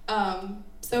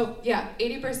 So yeah,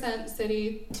 80%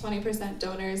 city, 20%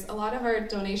 donors. A lot of our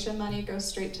donation money goes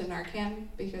straight to Narcan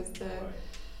because the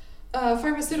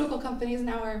pharmaceutical companies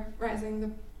now are raising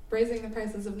the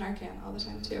prices of Narcan all the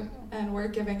time too, and we're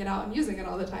giving it out and using it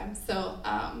all the time. So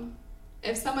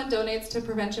if someone donates to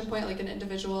Prevention Point, an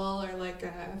individual or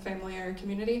a family or a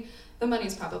community, the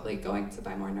money's probably going to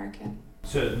buy more Narcan.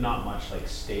 So not much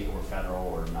state or federal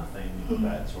or nothing of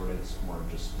that sort of, it's more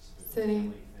just city,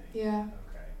 thing. yeah.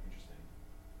 Okay, interesting.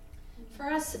 For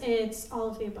us, it's all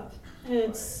of the above.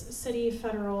 It's city,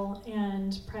 federal,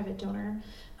 and private donor.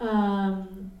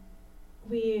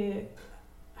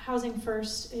 Housing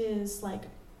First is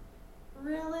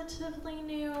relatively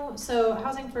new. So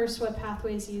Housing First, what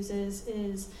Pathways uses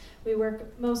is we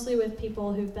work mostly with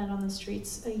people who've been on the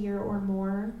streets a year or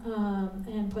more,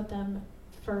 and put them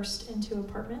first into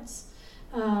apartments,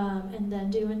 and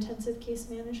then do intensive case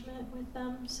management with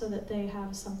them so that they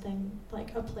have something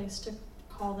a place to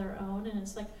call their own. And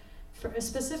it's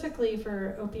specifically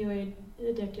for opioid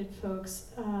addicted folks,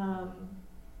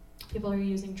 people who are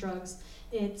using drugs,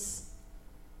 it's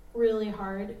really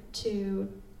hard to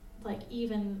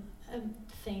even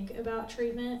think about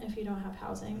treatment if you don't have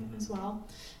housing as well.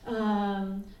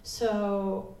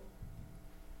 So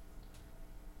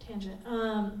tangent,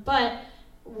 but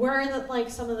we're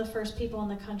some of the first people in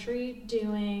the country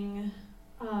doing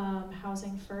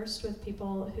Housing First with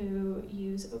people who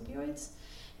use opioids,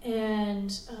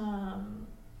 and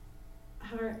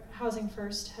Housing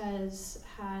First has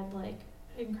had like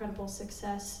incredible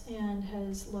success and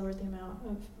has lowered the amount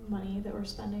of money that we're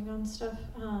spending on stuff.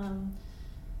 And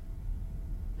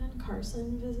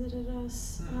Carson visited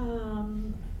us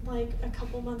like a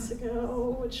couple months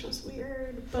ago, which was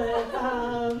weird,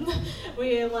 but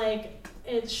we like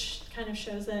it kind of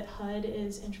shows that HUD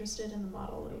is interested in the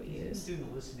model that we use. Doing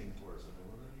the listening for us,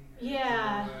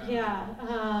 Yeah.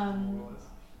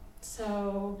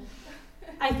 So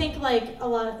I think like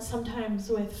sometimes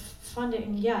with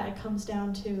funding, it comes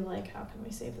down to like how can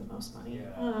we save the most money,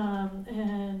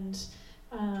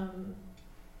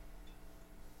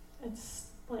 it's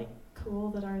like cool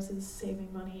that ours is saving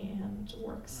money and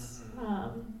works.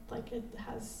 Like it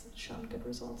has shown good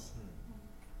results.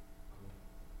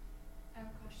 I have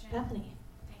a question. Bethany.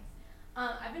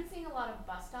 Thanks. I've been seeing a lot of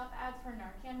bus stop ads for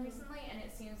Narcan recently, and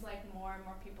it seems like more and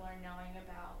more people are knowing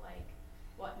about like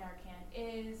what Narcan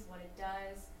is, what it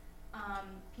does.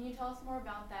 Can you tell us more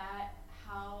about that?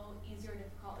 How easy or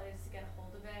difficult it is to get a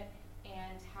hold of it,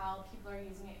 and how people are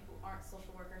using it who aren't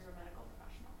social workers or medical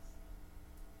professionals?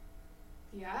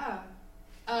 Yeah.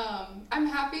 I'm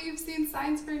happy you've seen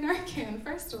signs for Narcan,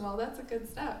 first of all. That's a good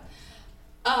step.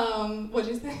 What'd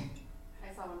you say?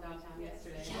 I saw one downtown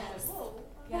yesterday. Yes. Whoa.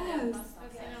 Yes.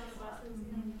 Okay.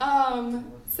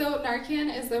 So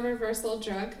Narcan is a reversal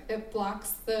drug. It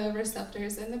blocks the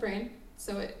receptors in the brain.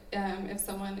 So if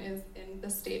someone is in the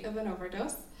state of an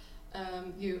overdose,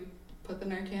 you put the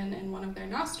Narcan in one of their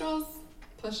nostrils,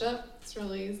 push up, it's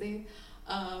really easy,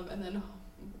 and then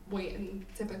wait, and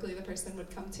typically the person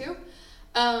would come to.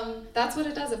 That's what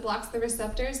it does. It blocks the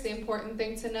receptors. The important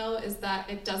thing to know is that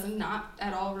it does not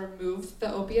at all remove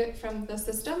the opiate from the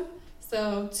system.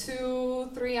 So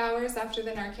 2-3 hours after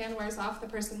the Narcan wears off, the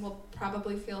person will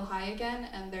probably feel high again,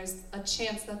 and there's a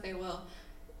chance that they will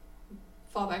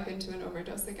fall back into an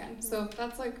overdose again. So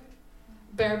that's like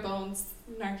bare bones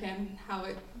Narcan, how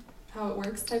it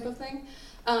works type of thing.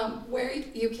 Where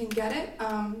you can get it,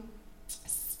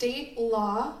 state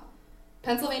law,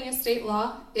 Pennsylvania state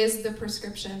law is the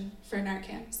prescription for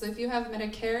Narcan. So if you have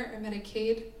Medicare or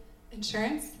Medicaid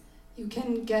insurance, you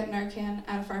can get Narcan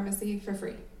at a pharmacy for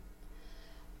free.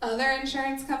 Other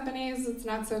insurance companies, it's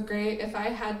not so great. If I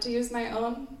had to use my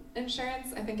own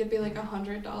insurance, I think it'd be like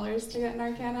 $100 to get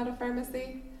Narcan at a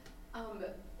pharmacy.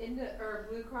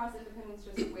 Blue Cross Independence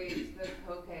just waived the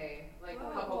copay like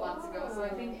a couple months ago, so I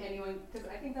think because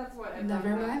I think that's what everyone Never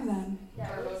has, mind then.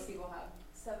 or most people have.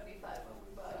 75 when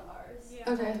we bought ours.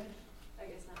 Yeah. Okay. I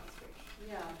guess now it's free.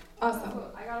 Yeah. Awesome.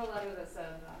 Cool. I got a letter that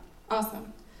said that.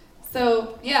 Awesome.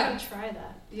 So yeah. Try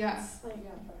that. Yeah. It's like,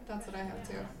 That's what I have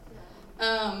too.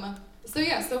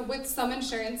 So with some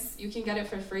insurance, you can get it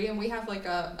for free, and we have like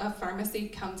a pharmacy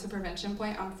come to Prevention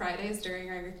Point on Fridays during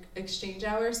our exchange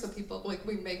hours, so people, like,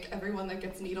 we make everyone that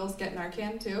gets needles get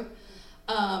Narcan too.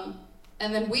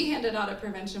 And then we hand it out at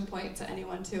Prevention Point to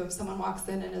anyone too. If someone walks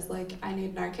in and is like, I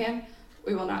need Narcan,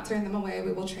 we will not turn them away.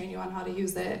 We will train you on how to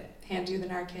use it, hand you the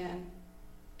Narcan,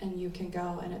 and you can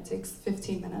go, and it takes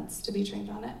 15 minutes to be trained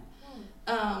on it.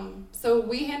 So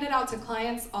we hand it out to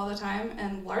clients all the time,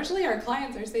 and largely our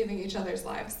clients are saving each other's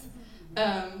lives.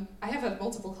 I have had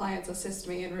multiple clients assist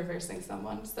me in reversing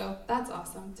someone, so that's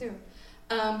awesome too.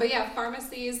 But yeah,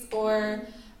 pharmacies or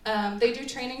they do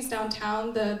trainings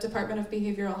downtown. The Department of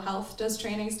Behavioral Health does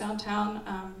trainings downtown.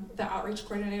 The outreach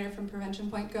coordinator from Prevention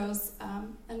Point goes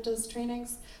and does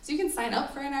trainings. So you can sign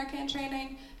up for an Narcan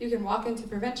training. You can walk into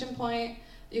Prevention Point.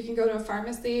 You can go to a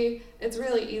pharmacy. It's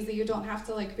really easy. You don't have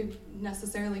to like be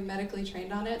necessarily medically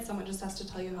trained on it. Someone just has to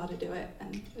tell you how to do it,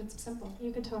 and it's simple.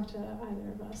 you could talk to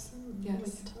either of us, and Yes. we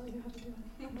can tell you how to do it.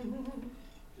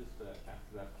 Just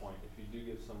after that point, if you do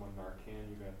give someone Narcan,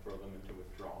 you're going to throw them into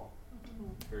withdrawal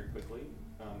very quickly,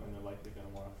 and they're likely going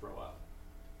to want to throw up.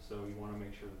 So you want to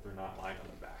make sure that they're not lying on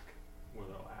their back where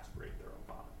they'll aspirate their own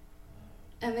vomit.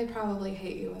 And they probably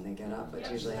hate you when they get up, which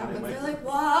Yep. usually They happens. might- They're like,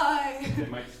 why? They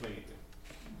might swing at you.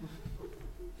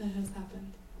 That has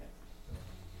happened.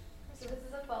 So this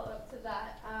is a follow-up to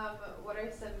that. What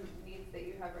are some needs that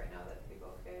you have right now that people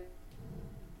could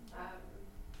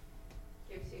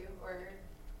give to or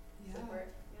support?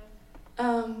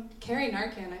 Yeah. Carry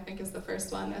Narcan, I think, is the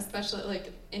first one, especially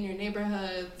like in your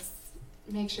neighborhoods.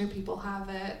 Make sure people have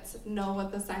it, know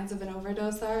what the signs of an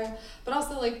overdose are. But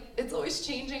also, like, it's always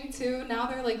changing too. Now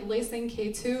they're like lacing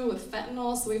K2 with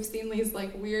fentanyl, so we've seen these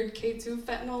like weird K2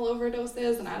 fentanyl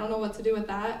overdoses, and I don't know what to do with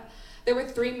that. There were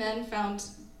 3 men found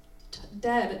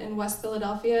dead in West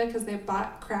Philadelphia because they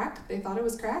bought crack. They thought it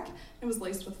was crack. It was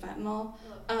laced with fentanyl.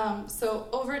 So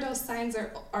overdose signs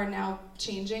are now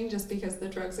changing just because the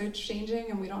drugs are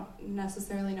changing and we don't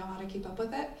necessarily know how to keep up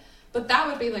with it. But that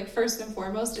would be like first and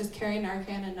foremost is carry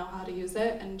Narcan and know how to use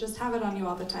it and just have it on you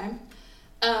all the time.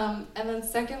 And then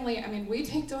secondly, I mean, we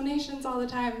take donations all the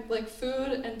time, like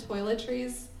food and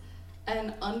toiletries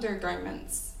and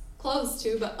undergarments. Clothes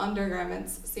too, but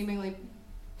undergarments seemingly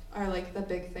are like the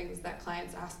big things that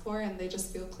clients ask for, and they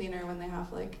just feel cleaner when they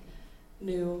have like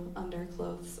new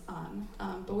underclothes on.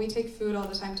 But we take food all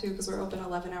the time too because we're open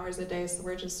 11 hours a day, so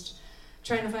we're just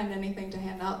trying to find anything to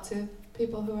hand out to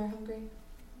people who are hungry.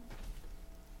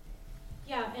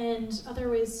 Yeah, and other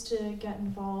ways to get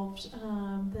involved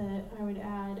that I would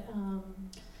add,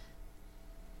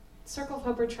 Circle of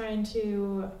Hope are trying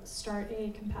to start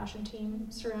a compassion team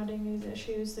surrounding these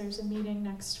issues. There's a meeting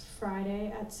next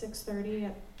Friday at 6:30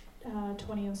 at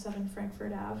 2007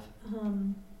 Frankfurt Ave.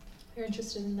 If you're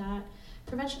interested in that.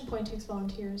 Prevention Point takes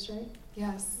volunteers, right?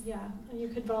 Yes. Yeah, you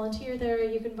could volunteer there.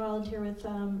 You can volunteer with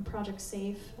Project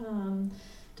Safe.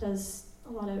 Does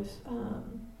a lot of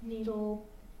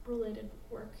needle-related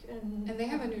work. And they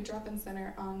have a new drop-in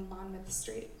center on Monmouth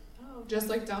Street. Oh, just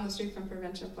like down the street from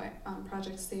Prevention Point.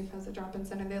 Project Safe has a drop-in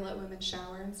center. They let women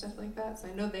shower and stuff like that. So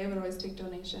I know they would always take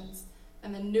donations.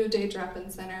 And the New Day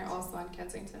Drop-in Center, also on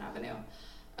Kensington Avenue,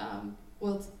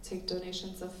 will take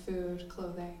donations of food,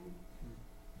 clothing.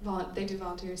 They do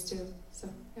volunteers too. So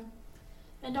yeah.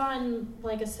 And on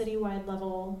like a citywide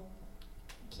level,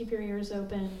 keep your ears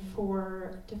open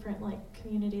for different like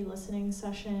community listening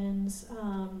sessions.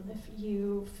 If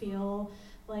you feel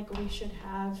like we should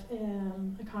have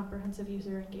a comprehensive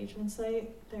user engagement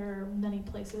site, there are many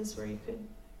places where you could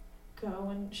go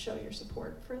and show your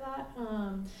support for that.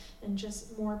 And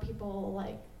just more people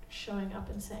like showing up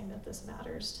and saying that this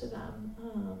matters to them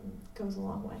goes a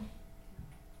long way.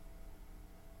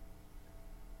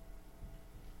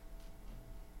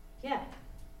 Yeah,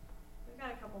 we've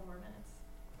got a couple more minutes.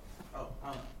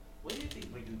 What do you think,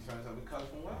 like, in terms of, because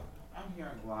from what I'm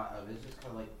hearing a lot of, it's just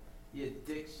kind of like the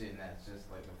addiction that's just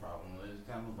like the problem. It's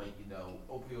kind of like,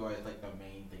 opioid is like the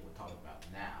main thing we're talking about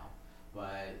now.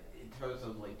 But in terms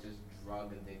of like just drug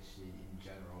addiction in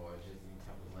general, or just in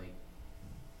terms of like,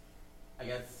 I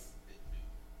guess,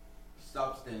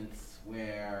 substance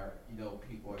where,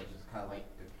 people are just kind of like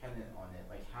dependent on it,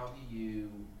 like how do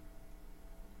you,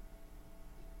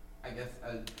 I guess,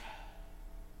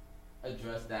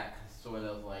 address that sort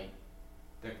of like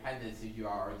dependence if you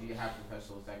are, or do you have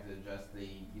professionals that could address the,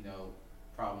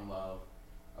 problem of,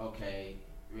 okay,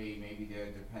 maybe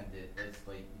they're dependent, let's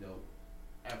like,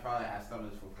 and probably ask some of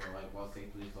this before, like, well,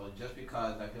 safely, so just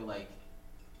because I feel like,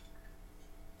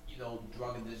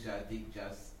 drug addiction, I think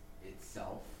just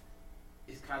itself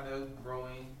is kind of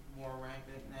growing more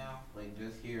rampant now. Like,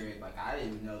 just hearing, like, I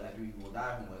didn't even know that 3 people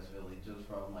died from West Philly just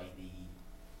from, like, the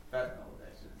fentanyl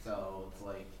addiction. So, it's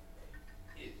like,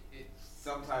 it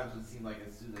sometimes would seem like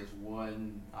as soon as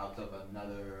one out of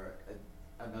another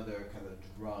kind of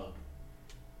drug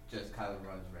just kind of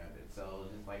runs rampant. So,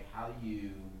 just like, how do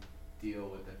you deal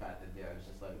with the fact that there's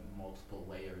just, like, multiple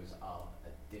layers of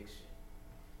addiction?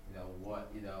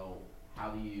 How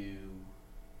do you,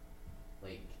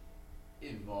 like,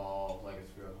 involve, like, a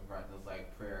spiritual practice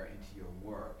like prayer into your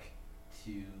work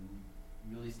to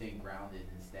really stay grounded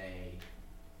and stay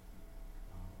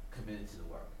committed to the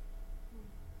work?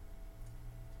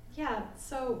 Yeah,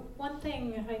 so one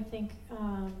thing I think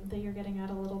that you're getting at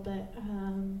a little bit,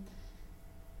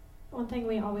 one thing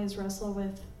we always wrestle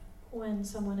with when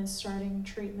someone is starting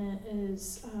treatment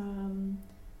is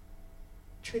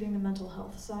treating the mental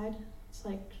health side. It's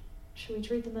like, should we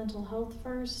treat the mental health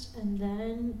first and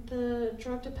then the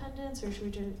drug dependence, or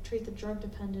should we treat the drug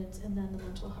dependence and then the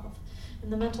mental health?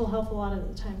 And the mental health a lot of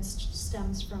the times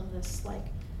stems from this like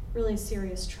really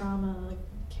serious trauma, like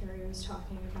Carrie was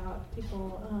talking about,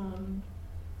 people,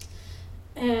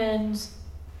 and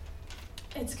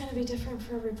it's going to be different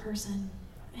for every person.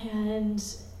 And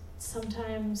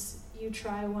sometimes you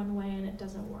try one way and it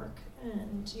doesn't work,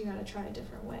 and you got to try a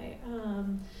different way.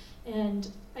 And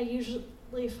I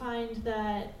usually find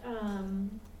that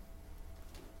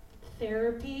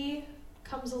therapy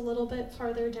comes a little bit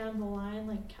farther down the line,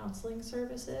 like counseling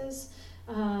services.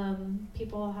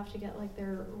 People have to get like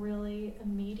their really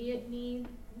immediate need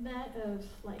met of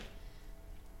like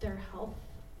their health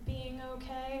being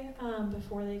okay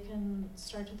before they can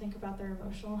start to think about their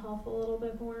emotional health a little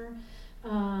bit more.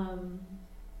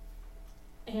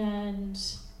 And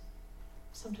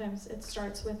sometimes it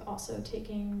starts with also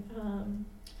taking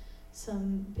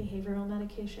some behavioral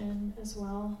medication as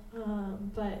well.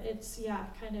 But it's,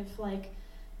 kind of like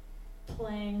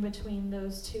playing between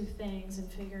those two things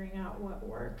and figuring out what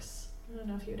works. I don't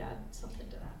know if you'd add something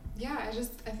to that. Yeah,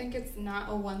 I think it's not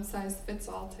a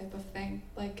one-size-fits-all type of thing.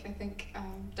 Like, I think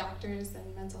doctors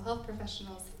and mental health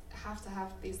professionals have to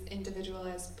have these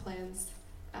individualized plans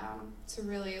to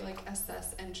really like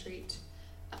assess and treat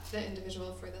the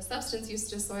individual for the substance use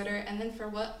disorder, and then for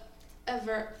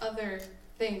whatever other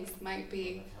things might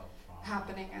be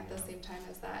happening at the same time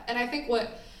as that. And I think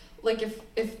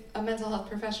if a mental health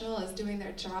professional is doing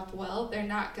their job well, they're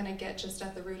not going to get just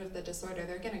at the root of the disorder.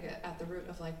 They're going to get at the root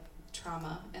of like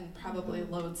trauma, and probably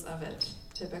loads of it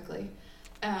typically.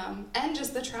 And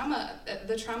just the trauma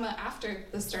after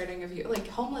the starting of like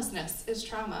homelessness is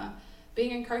trauma,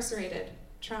 being incarcerated,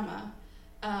 trauma,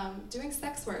 doing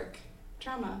sex work,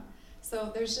 trauma.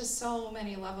 So there's just so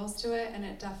many levels to it, and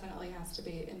it definitely has to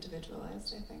be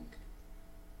individualized, I think.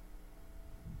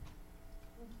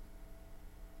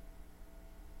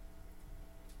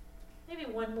 Maybe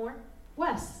one more.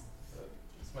 Wes.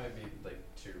 This might be like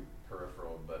too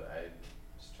peripheral, but I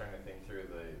was trying to think through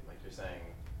like you're saying,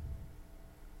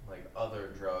 like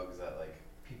other drugs that like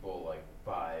people like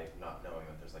buy not knowing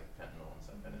that there's like fentanyl and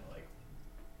stuff in it. Like,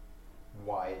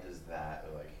 why does that,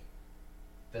 or like,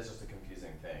 that's just a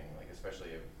confusing thing. Like, especially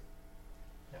if,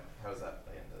 how does that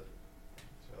play into,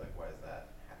 so like, why does that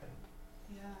happen?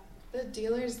 Yeah. The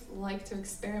dealers like to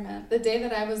experiment. The day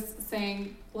that I was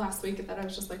saying last week that I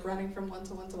was just like running from one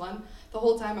to one to one, the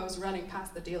whole time I was running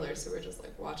past the dealers who were just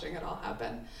like watching it all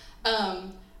happen.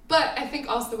 But I think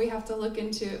also we have to look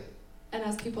into, and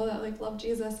as people that like love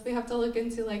Jesus, we have to look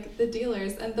into like the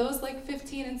dealers, and those like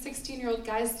 15 and 16-year-old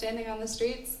guys standing on the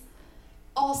streets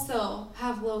also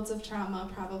have loads of trauma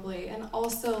probably, and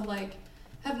also like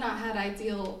have not had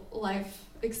ideal life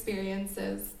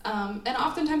experiences, and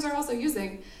oftentimes are also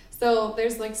using. So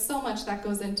there's like so much that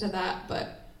goes into that,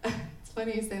 but it's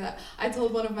funny you say that. I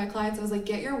told one of my clients, I was like,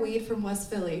 get your weed from West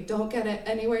Philly. Don't get it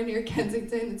anywhere near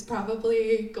Kensington. It's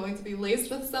probably going to be laced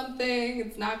with something.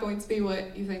 It's not going to be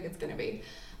what you think it's going to be.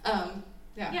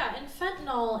 Yeah, and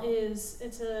fentanyl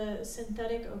it's a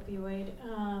synthetic opioid.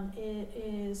 It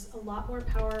is a lot more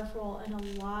powerful and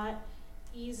a lot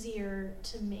easier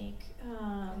to make,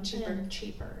 and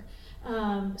cheaper.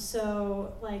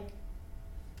 So like,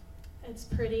 it's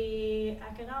pretty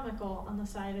economical on the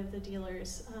side of the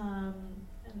dealers, and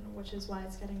which is why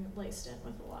it's getting laced in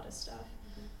with a lot of stuff.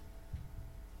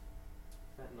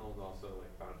 Fentanyl is also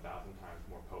like about 1,000 times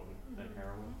more potent than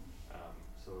heroin,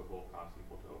 so it will cause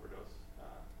people to overdose.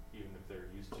 Even if they're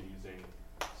used to using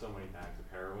so many bags of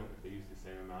heroin, if they use the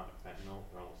same amount of fentanyl,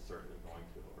 they're almost certainly going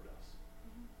to overdose.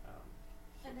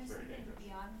 And there's very something dangerous.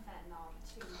 beyond fentanyl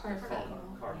too.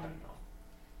 Carfentanil.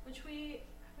 Which have we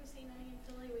seen any in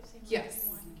Philly? We've seen Yes,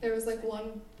 one. there was like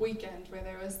one weekend where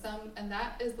there was some, and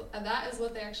that is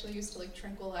what they actually used to like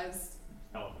tranquilize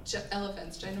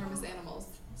elephants, ginormous animals.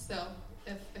 So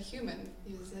if a human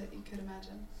uses it, you could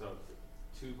imagine. So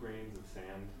 2 grains of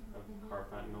sand of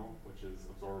carfentanil, which is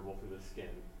absorbable through the skin,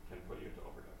 can put you into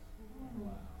overdose.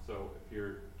 Wow. So if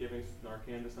you're giving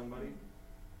Narcan to somebody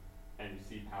and you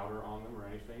see powder on them or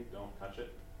anything, don't touch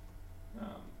it.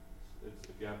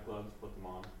 If you have gloves, put them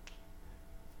on.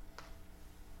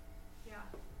 Yeah.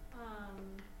 So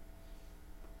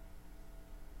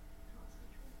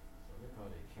they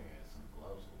probably carry some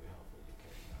gloves will be helpful to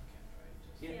carry Narcan, right?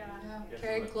 Just Yeah.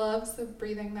 Carry gloves, a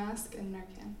breathing mask, and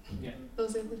Narcan. Yeah.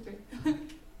 Those are the 3.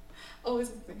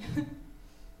 Always with me.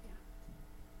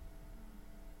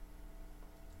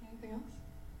 Anything else?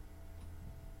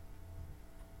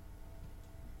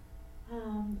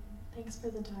 Thanks for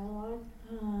the dialogue.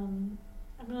 I'm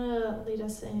gonna lead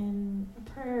us in a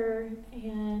prayer,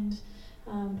 and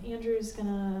Andrew's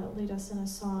gonna lead us in a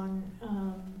song.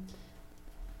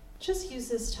 Just use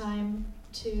this time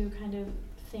to kind of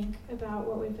think about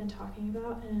what we've been talking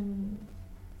about, and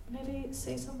maybe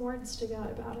say some words to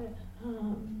God about it.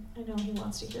 I know He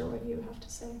wants to hear what you have to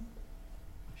say.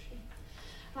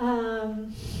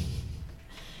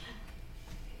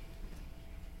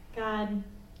 God,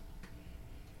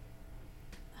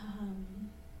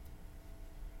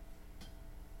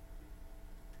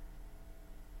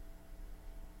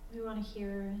 we want to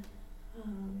hear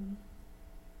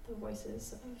the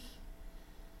voices of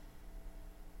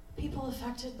people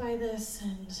affected by this,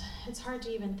 and it's hard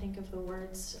to even think of the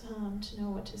words to know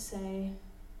what to say,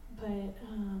 but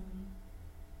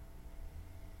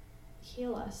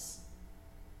heal us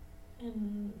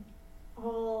in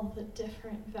all the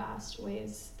different vast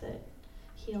ways that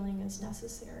healing is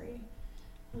necessary.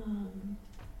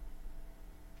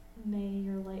 May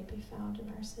your light be found in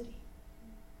our city.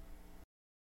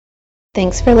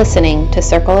 Thanks for listening to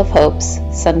Circle of Hope's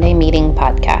Sunday Meeting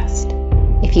Podcast.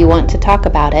 If you want to talk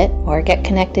about it or get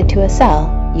connected to a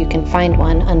cell, you can find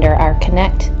one under our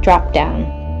Connect drop-down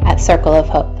at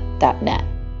circleofhope.net.